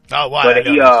Saints. Oh wow. But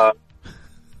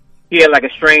he had like a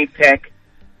strained pec.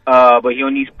 But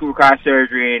he'll need screw car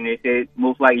surgery, and they said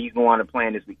most likely he's going to play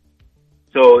this week.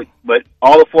 So, but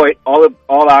all the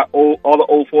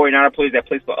old 49er players that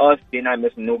play for us, they're not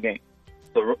missing no game.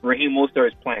 So Raheem Mostert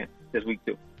is playing this week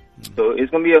too. So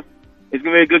it's gonna be a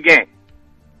good game.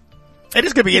 It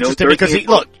is gonna be interesting because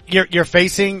you're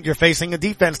facing a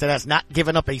defense that has not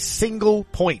given up a single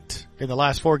point in the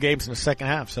last 4 games in the second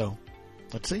half. So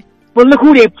let's see. But look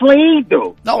who they played,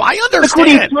 though. No, I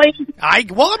understand.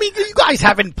 You guys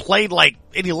haven't played like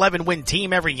an 11-win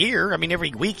team every year. I mean,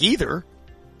 every week either.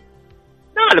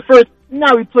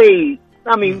 We played.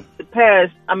 I mean, the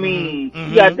past. I mean,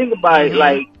 you gotta think about it.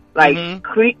 Like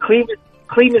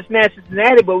Cleveland smashed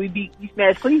Cincinnati, but we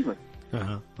smashed Cleveland.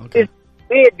 Okay. It's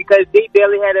bad because they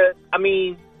barely had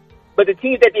but the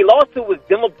teams that they lost to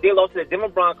they lost to the Denver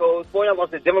Broncos. 49ers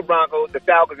lost to the Denver Broncos, the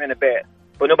Falcons, and the Bears.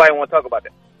 But nobody want to talk about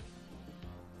that.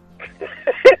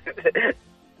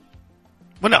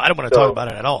 Well, no, I don't want to talk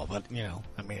about it at all, but,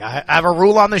 I mean, I have a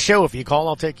rule on the show. If you call,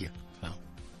 I'll take you. So.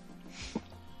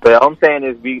 But all I'm saying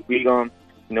is we going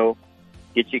to,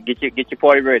 get your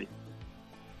party ready.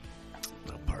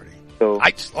 No party. So,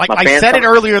 I said it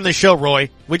earlier in the show, Roy.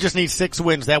 We just need 6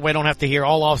 wins. That way I don't have to hear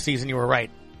all off season you were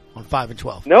right on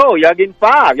 5-12. No, y'all getting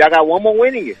 5. Y'all got 1 more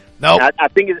win in you. No. I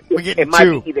think it might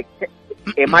 2. be either,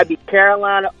 it might be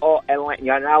Carolina or Atlanta.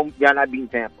 Y'all not beating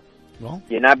Tampa. Well,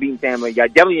 you're not beating Tampa. Y'all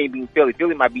definitely ain't beating Philly.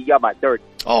 Philly might beat y'all by 30.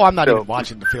 Oh, I'm not even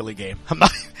watching the Philly game. I'm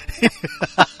not.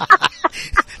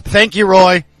 Thank you,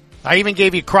 Roy. I even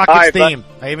gave you Crockett's theme.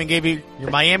 I even gave you your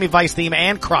Miami Vice theme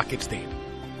and Crockett's theme.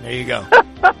 There you go.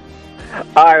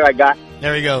 All right, guy.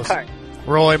 There he goes. Right.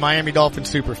 Roy, Miami Dolphins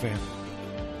super fan.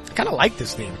 I kind of like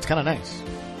this theme. It's kind of nice.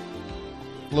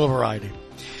 A little variety.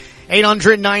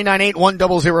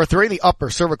 800-998-1003, the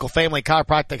Upper Cervical Family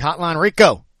Chiropractic Hotline.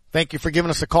 Rico, thank you for giving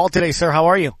us a call today, sir. How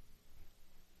are you?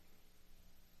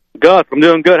 Gus, I'm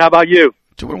doing good. How about you?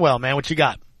 Doing well, man. What you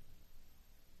got?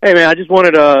 Hey, man, I just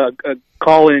wanted to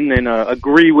call in and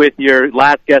agree with your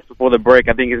last guest before the break.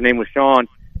 I think his name was Sean.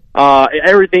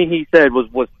 Everything he said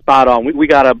was spot on. We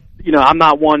got to, I'm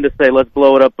not one to say let's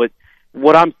blow it up, but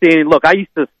what I'm seeing, look, I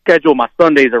used to schedule my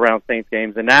Sundays around Saints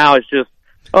games, and now it's just,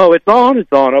 oh, it's on,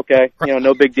 okay.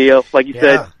 No big deal. Like you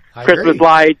said, Christmas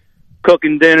lights,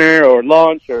 cooking dinner or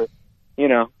lunch or,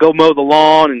 go mow the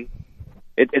lawn, and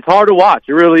it's hard to watch.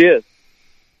 It really is.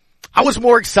 I was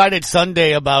more excited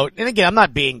Sunday about, and again, I'm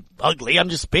not being ugly. I'm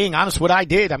just being honest what I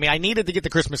did. I mean, I needed to get the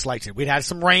Christmas lights in. We'd had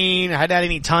some rain. I hadn't had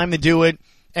any time to do it.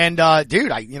 And,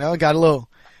 dude, I got a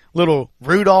little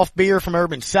Rudolph beer from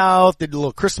Urban South, did a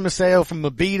little Christmas ale from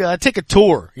Mabita. I take a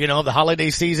tour, the holiday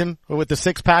season with the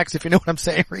 6-packs, if you know what I'm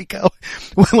saying, Rico.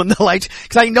 When the lights,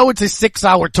 cause I know it's a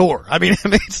 6-hour tour. I mean,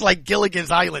 it's like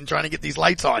Gilligan's Island trying to get these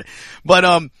lights on.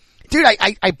 But, dude,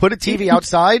 I put a TV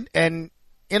outside and,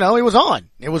 it was on.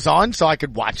 It was on so I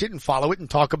could watch it and follow it and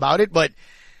talk about it. But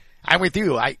I'm with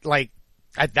you.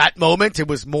 At that moment, it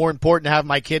was more important to have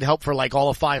my kid help for all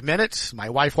of 5 minutes. My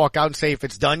wife walk out and say if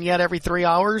it's done yet every 3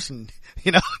 hours and,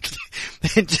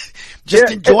 and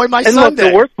just enjoy my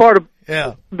Sunday. Look,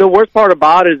 the worst part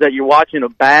about it is that you're watching a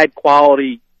bad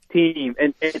quality team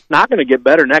and it's not going to get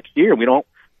better next year. We don't,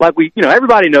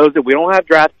 everybody knows that we don't have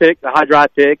draft picks, a high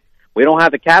draft pick. We don't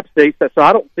have the cap space. So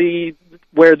I don't see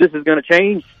where this is going to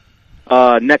change,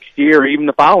 next year or even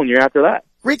the following year after that.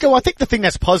 Rico, I think the thing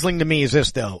that's puzzling to me is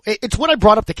this, though. It's what I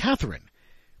brought up to Catherine.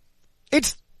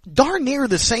 It's darn near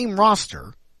the same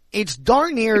roster. It's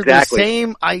darn near the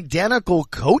same identical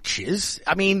coaches.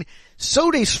 I mean,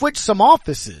 so they switched some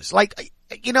offices. The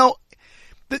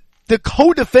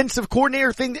co-defensive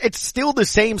coordinator thing, it's still the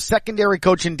same secondary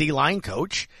coach and D-line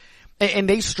coach. And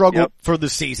they struggled for the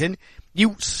season.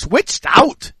 You switched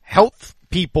out health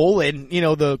people and,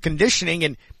 the conditioning,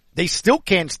 and they still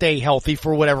can't stay healthy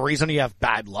for whatever reason. You have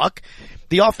bad luck.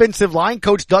 The offensive line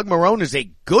coach, Doug Marrone, is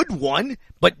a good one,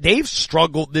 but they've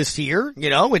struggled this year, you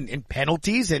know, in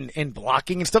penalties and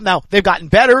blocking and stuff. Now, they've gotten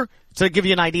better to give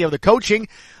you an idea of the coaching.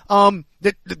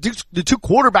 The two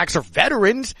quarterbacks are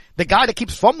veterans. The guy that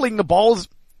keeps fumbling the balls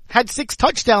had 6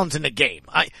 touchdowns in the game.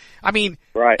 I mean,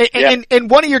 right. And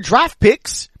one of your draft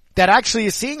picks that actually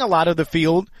is seeing a lot of the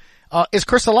field, is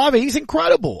Chris Olave. He's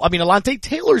incredible. I mean, Alontae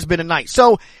Taylor's been a night.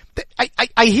 So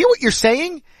I hear what you're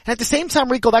saying. And at the same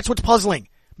time, Rico, that's what's puzzling,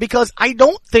 because I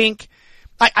don't think,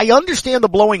 I understand the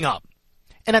blowing up.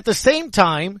 And at the same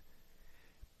time,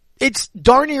 it's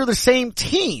darn near the same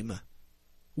team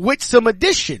with some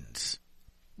additions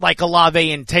like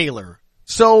Olave and Taylor.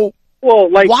 So,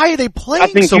 why are they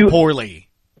playing so poorly?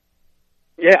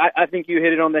 Yeah, I think you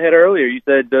hit it on the head earlier. You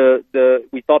said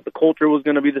we thought the culture was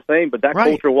going to be the same, but that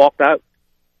culture walked out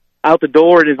the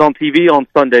door and is on TV on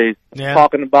Sundays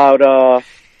talking about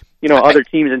other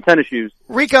teams in tennis shoes.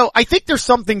 Rico, I think there's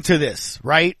something to this,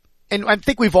 right? And I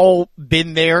think we've all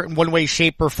been there in one way,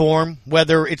 shape, or form,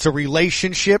 whether it's a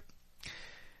relationship,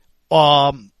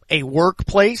 a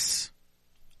workplace,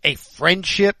 a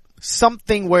friendship,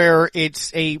 something where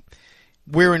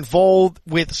we're involved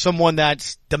with someone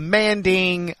that's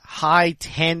demanding, high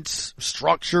tense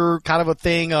structure kind of a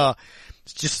thing,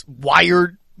 it's just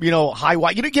wired, high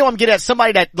wire. You know what I'm getting at?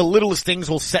 Somebody that the littlest things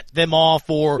will set them off,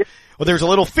 or there's a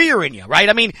little fear in you, right?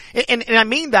 I mean, and I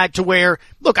mean that to where,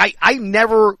 look, I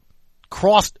never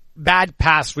crossed bad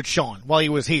paths with Sean while he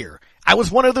was here. I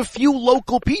was one of the few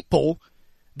local people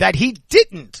that he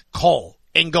didn't call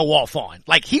and go off on.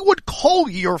 Like, he would call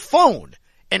your phone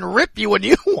and rip you a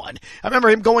new one. I remember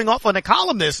him going off on a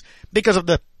columnist because of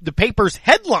the paper's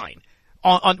headline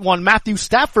on Matthew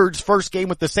Stafford's first game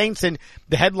with the Saints, and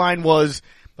the headline was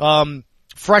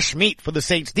fresh meat for the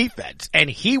Saints defense. And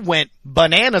he went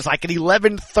bananas like at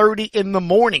 11:30 in the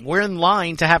morning. We're in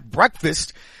line to have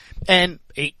breakfast, and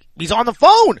he's on the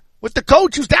phone with the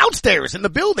coach who's downstairs in the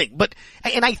building.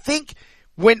 And I think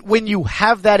when you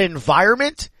have that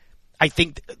environment, I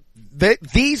think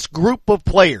these group of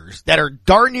players that are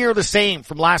darn near the same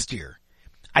from last year,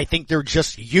 I think they're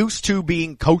just used to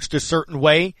being coached a certain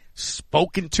way,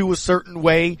 spoken to a certain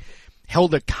way,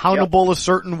 held accountable a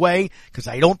certain way, because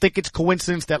I don't think it's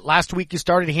coincidence that last week you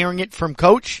started hearing it from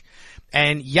Coach,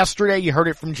 and yesterday you heard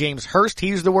it from James Hurst. He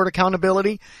used the word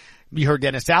accountability. You heard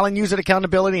Dennis Allen use it,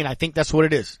 accountability, and I think that's what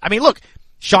it is. I mean, look,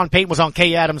 Sean Payton was on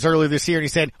Kay Adams earlier this year, and he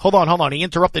said, hold on. He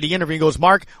interrupted the interview and goes,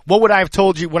 Mark, what would I have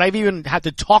told you? Would I have even had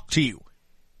to talk to you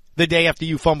the day after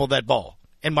you fumbled that ball?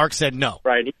 And Mark said no.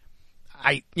 Right.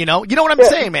 You know what I'm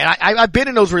saying, man? I've been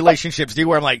in those relationships, dude,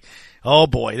 where I'm like, oh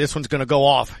boy, this one's gonna go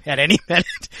off at any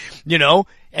minute,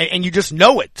 and you just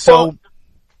know it. So,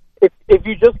 if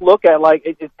you just look at, like,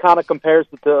 it kind of compares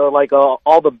to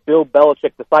all the Bill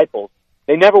Belichick disciples.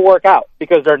 They never work out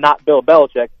because they're not Bill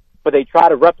Belichick, but they try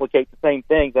to replicate the same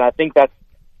things, and I think that's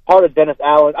part of Dennis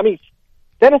Allen. I mean,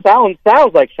 Dennis Allen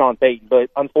sounds like Sean Payton, but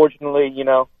unfortunately, he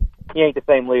ain't the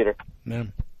same leader. Yeah.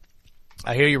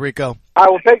 I hear you, Rico. I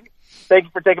will thank you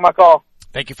for taking my call.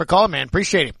 Thank you for calling, man.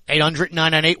 Appreciate it.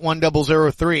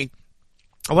 800-998-1003.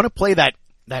 I want to play that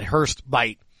Hurst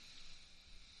bite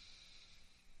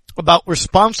about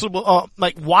responsible,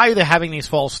 why they're having these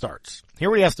false starts. Hear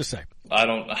what he has to say. I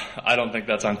don't think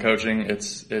that's on coaching.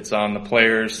 It's on the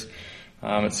players.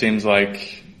 It seems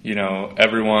like,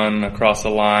 everyone across the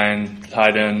line,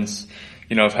 tight ends,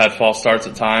 have had false starts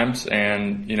at times.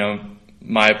 And,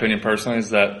 my opinion personally is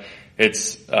that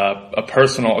it's a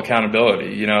personal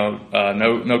accountability.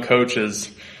 No coach is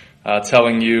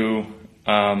telling you,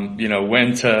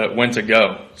 when to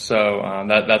go. So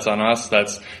that's on us.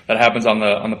 That happens on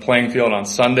the playing field on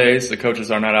Sundays. The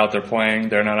coaches are not out there playing.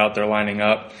 They're not out there lining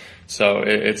up. So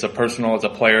it's a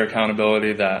player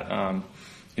accountability that,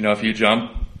 if you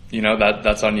jump,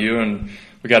 that's on you. And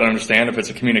we got to understand, if it's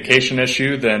a communication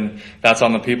issue, then that's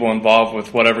on the people involved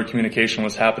with whatever communication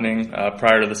was happening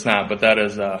prior to the snap. But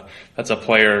that's a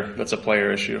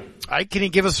player issue. Can you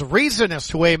give us a reason as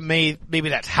to why maybe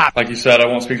that's happened? Like you said, I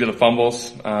won't speak to the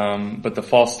fumbles, but the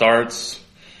false starts.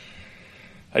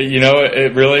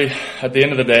 It really, at the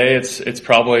end of the day, it's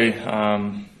probably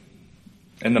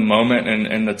in the moment and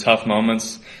in the tough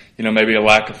moments, maybe a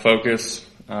lack of focus,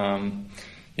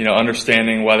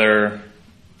 understanding whether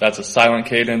that's a silent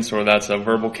cadence or that's a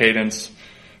verbal cadence,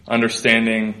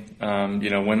 understanding,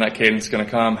 when that cadence is going to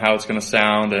come, how it's going to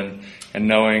sound, and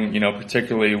knowing,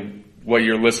 particularly what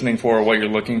you're listening for or what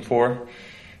you're looking for.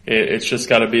 It's just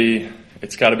got to be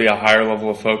a higher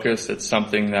level of focus. It's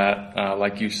something that,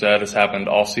 like you said, has happened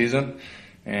all season,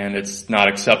 and it's not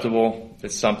acceptable.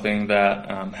 It's something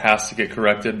that has to get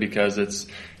corrected because it's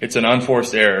an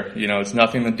unforced error. You know, it's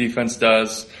nothing the defense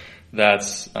does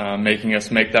that's making us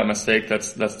make that mistake.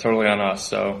 That's totally on us.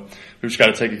 So we've just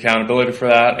got to take accountability for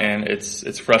that, and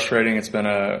it's frustrating. It's been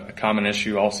a common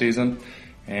issue all season,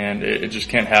 and it just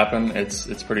can't happen.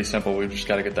 It's pretty simple. We've just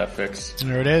got to get that fixed.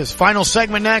 There it is. Final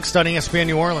segment next on ESPN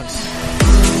New Orleans.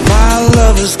 My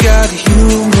lover's got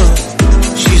humor.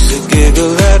 She's a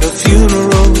giggle at a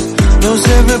funeral. Knows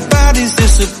everybody's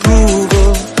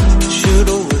disapproval.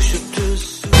 Should've worshipped her.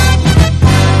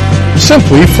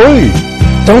 Simply free.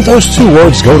 Don't those two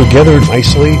words go together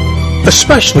nicely?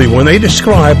 Especially when they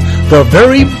describe the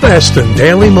very best in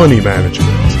daily money management.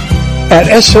 At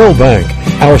SL Bank,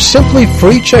 our Simply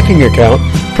Free checking account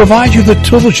provides you the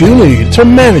tools you need to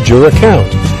manage your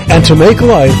account and to make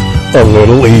life a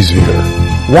little easier.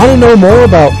 Want to know more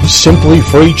about Simply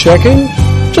Free checking?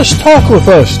 Just talk with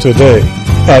us today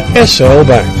at SL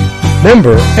Bank.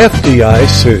 Member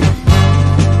FDIC.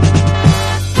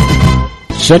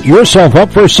 Set yourself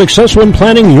up for success when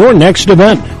planning your next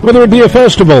event. Whether it be a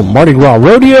festival, Mardi Gras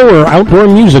rodeo, or outdoor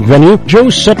music venue,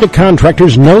 Joe's Septic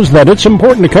Contractors knows that it's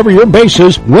important to cover your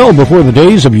bases well before the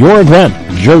days of your event.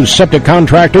 Joe's Septic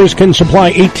Contractors can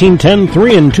supply 1810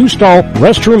 3 and 2 stall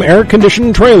restroom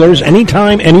air-conditioned trailers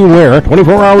anytime, anywhere,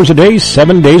 24 hours a day,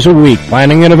 7 days a week.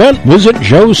 Planning an event? Visit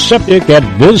Joe's Septic at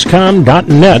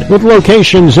bizcon.net with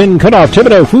locations in Cutoff,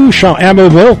 Thibodaux, Fourchon,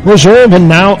 Abbeville, Reserve, and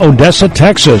now Odessa,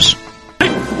 Texas.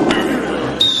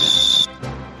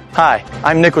 Hi,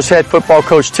 I'm Nicholls head football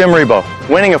coach Tim Rebo.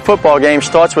 Winning a football game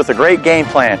starts with a great game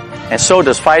plan, and so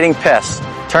does fighting pests.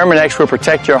 Terminex will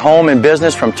protect your home and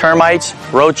business from termites,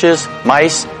 roaches,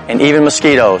 mice, and even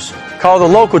mosquitoes. Call the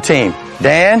local team,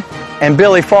 Dan and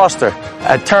Billy Foster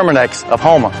at Terminex of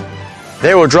Houma.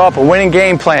 They will draw up a winning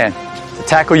game plan to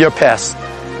tackle your pests.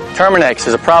 Terminex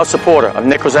is a proud supporter of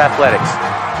Nicholls Athletics.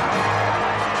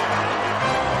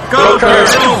 Go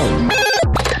Terps!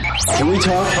 Can we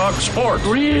talk sports?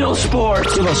 Real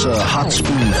sports. Give us a hot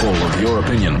spoonful of your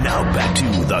opinion. Now back to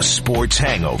the Sports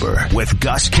Hangover with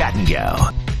Gus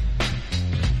Kattengell.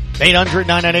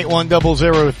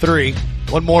 800-998-1003.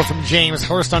 One more from James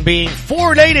Hurst on being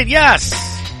fluoridated. Yes,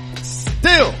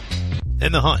 still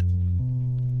in the hunt.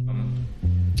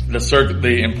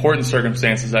 The important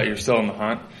circumstances that you're still in the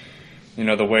hunt. You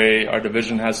know, the way our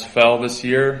division has fell this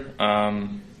year.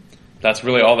 That's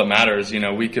really all that matters. You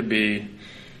know, we could be,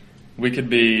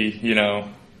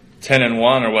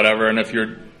 10-1 or whatever, and if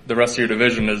the rest of your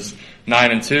division is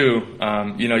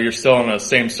 9-2, you're still in the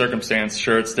same circumstance.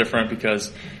 Sure, it's different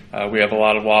because we have a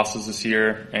lot of losses this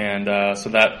year, and so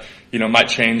that might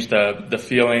change the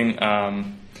feeling,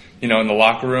 in the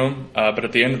locker room. But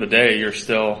at the end of the day, you're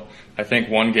still, I think,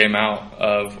 one game out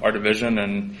of our division,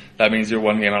 and that means you're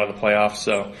one game out of the playoffs.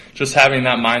 So just having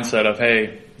that mindset of,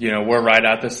 hey, we're right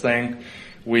at this thing.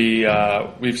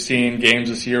 We've seen games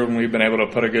this year when we've been able to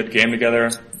put a good game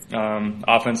together,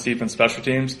 offense, defense, special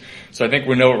teams. So I think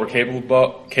we know what we're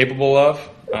capable of.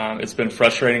 It's been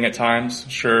frustrating at times,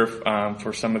 sure,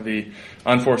 for some of the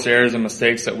unforced errors and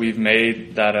mistakes that we've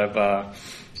made that have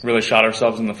really shot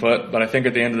ourselves in the foot. But I think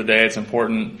at the end of the day, it's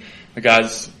important the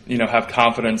guys, have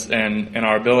confidence in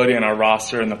our ability and our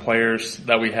roster and the players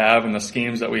that we have and the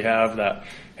schemes that we have that,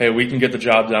 hey, we can get the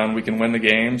job done. We can win the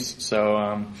games.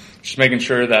 So just making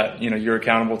sure that, you're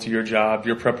accountable to your job,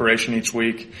 your preparation each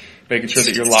week, making sure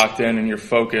that you're locked in and you're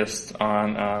focused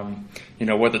on,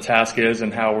 what the task is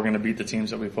and how we're going to beat the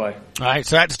teams that we play. All right,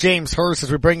 so that's James Hurst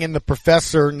as we bring in the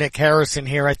professor, Nick Harrison,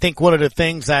 here. I think one of the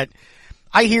things that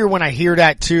I hear when I hear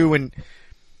that too, and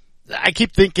I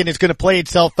keep thinking it's going to play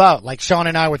itself out, like Sean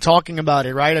and I were talking about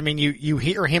it, right? I mean, you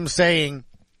hear him saying,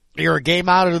 you're a game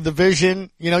out of the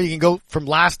division. You can go from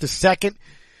last to second.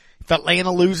 If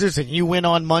Atlanta loses and you win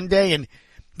on Monday, and,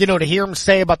 to hear him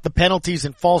say about the penalties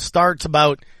and false starts,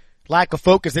 about lack of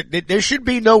focus, there should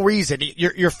be no reason.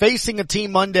 You're facing a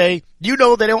team Monday. They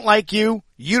don't like you.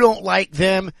 You don't like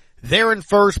them. They're in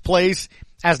first place.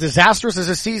 As disastrous as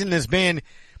the season has been,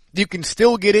 you can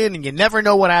still get in, and you never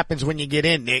know what happens when you get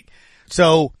in, Nick.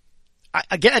 So,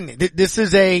 again, this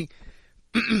is a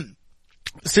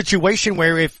situation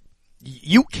where if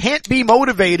you can't be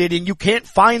motivated and you can't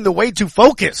find the way to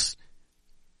focus,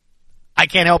 I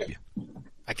can't help you.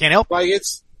 I can't help you.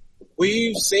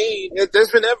 We've seen, there's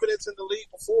been evidence in the league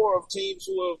before of teams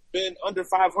who have been under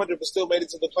 500 but still made it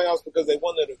to the playoffs because they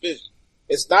won their division.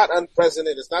 It's not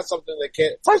unprecedented. It's not something that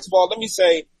can't. First of all, let me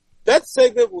say, that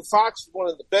segment with Fox was one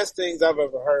of the best things I've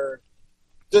ever heard.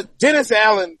 Dennis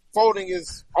Allen folding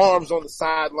his arms on the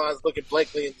sidelines, looking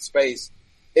blankly into space,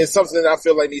 is something that I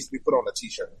feel like needs to be put on a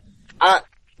t-shirt.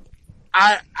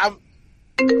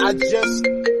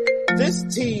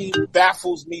 this team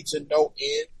baffles me to no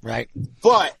end. Right.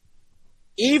 But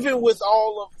even with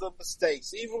all of the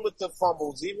mistakes, even with the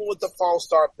fumbles, even with the false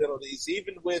start penalties,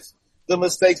 even with the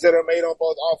mistakes that are made on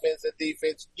both offense and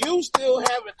defense, you still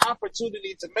have an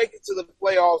opportunity to make it to the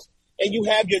playoffs, and you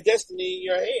have your destiny in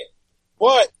your hand.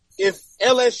 But if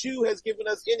LSU has given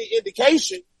us any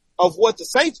indication of what the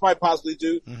Saints might possibly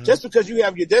do, just because you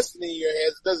have your destiny in your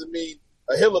hands doesn't mean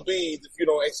a hill of beans if you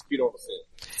don't execute on the field.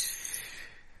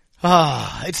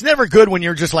 It's never good when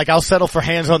you're just like, I'll settle for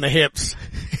hands on the hips.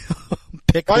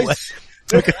 pick a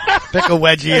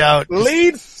wedgie out.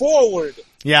 Lead forward.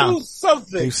 Yeah. Do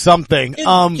something. Do something.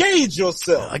 Engage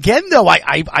yourself. Again though,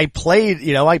 I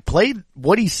played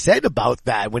what he said about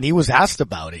that when he was asked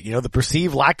about it. The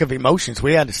perceived lack of emotions.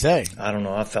 What he had to say. I don't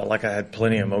know. I felt like I had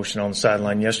plenty of emotion on the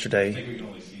sideline yesterday. I think we can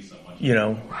only see so much.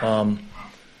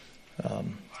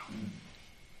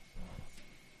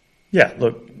 Yeah,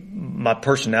 look, my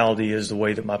personality is the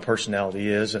way that my personality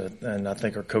is, and I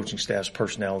think our coaching staff's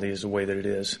personality is the way that it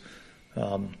is.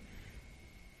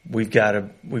 We've got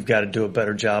to do a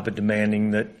better job of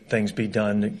demanding that things be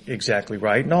done exactly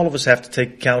right, and all of us have to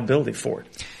take accountability for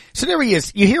it. So there he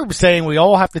is. You hear him saying we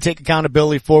all have to take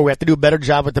accountability for it. We have to do a better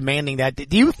job of demanding that.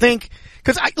 Do you think,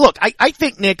 cause I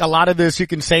think, Nick, a lot of this you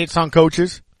can say it's on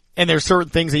coaches, and there's certain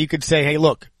things that you could say, hey,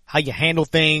 look, how you handle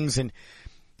things and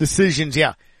decisions,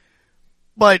 yeah.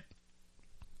 But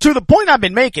to the point I've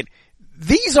been making,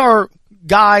 these are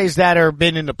guys that have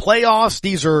been in the playoffs.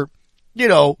 These are,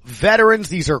 veterans.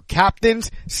 These are captains.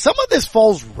 Some of this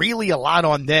falls really a lot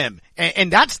on them.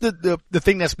 And that's the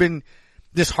thing that's been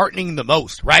disheartening the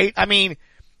most, right? I mean,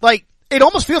 like, it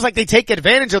almost feels like they take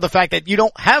advantage of the fact that you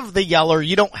don't have the yeller.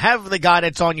 You don't have the guy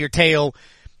that's on your tail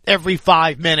every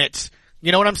 5 minutes.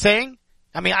 You know what I'm saying?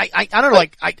 I mean, I don't know,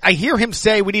 like, I hear him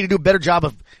say we need to do a better job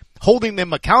of holding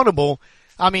them accountable.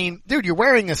 I mean, dude, you're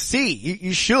wearing a C.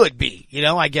 You should be,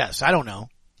 I guess. I don't know.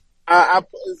 I'll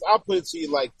put it to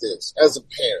you like this. As a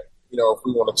parent, if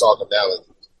we want to talk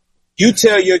analogies, you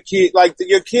tell your kid, like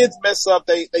your kids mess up,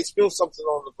 they spill something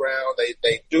on the ground,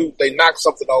 they knock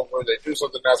something over, they do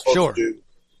something they're not supposed to do,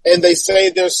 and they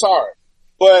say they're sorry.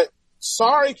 But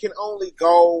sorry can only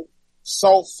go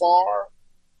so far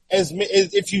as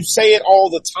if you say it all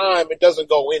the time, it doesn't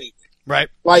go anywhere. Right.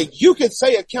 Like, you can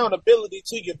say accountability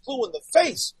till you're blue in the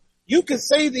face. You can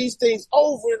say these things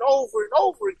over and over and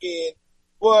over again,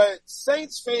 but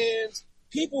Saints fans,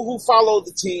 people who follow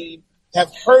the team,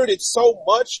 have heard it so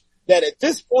much that at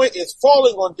this point it's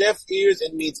falling on deaf ears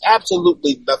and means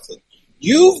absolutely nothing.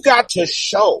 You've got to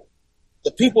show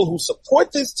the people who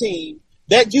support this team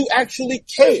that you actually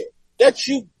care, that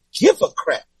you give a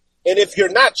crap. And if you're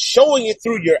not showing it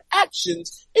through your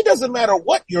actions, it doesn't matter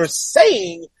what you're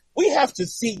saying. We have to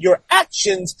see your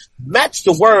actions match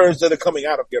the words that are coming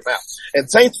out of your mouth. And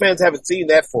Saints fans haven't seen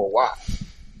that for a while.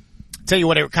 Tell you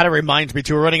what, it kind of reminds me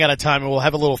too. We're running out of time, and we'll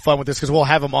have a little fun with this because we'll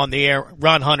have him on the air.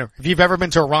 Ron Hunter. If you've ever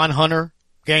been to a Ron Hunter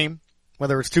game,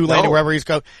 whether it's Tulane or wherever he's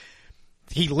go,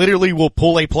 he literally will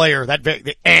pull a player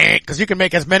because you can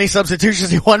make as many substitutions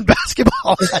as you want in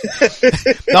basketball.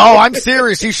 No, I'm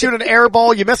serious. You shoot an air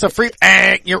ball, you miss a free,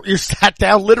 you're sat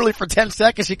down literally for 10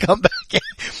 seconds, you come back in.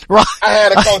 Right. I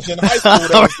had a coach in high school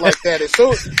that was like that. As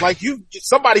soon like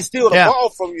somebody steal the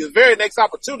ball from you, the very next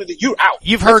opportunity, you're out.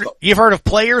 You've heard of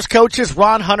players coaches.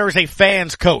 Ron Hunter is a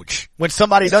fans coach. When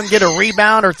somebody doesn't get a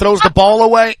rebound or throws the ball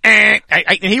away,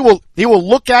 he will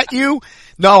look at you.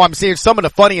 No, I'm seeing some of the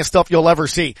funniest stuff you'll ever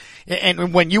see.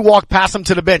 And when you walk past him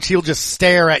to the bench, he'll just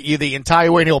stare at you the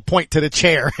entire way and he'll point to the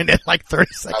chair. And then like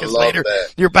 30 seconds later,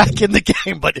 you're back in the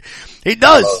game. But he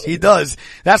does.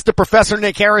 That's the Professor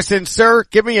Nick Harrison. Sir,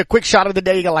 give me a quick shot of the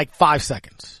day. You got like 5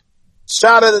 seconds.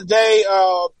 Shot of the day,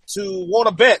 to want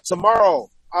to bet tomorrow,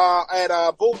 at,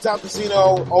 Boomtown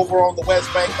Casino over on the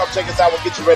West Bank. Come check us out. We'll get you ready.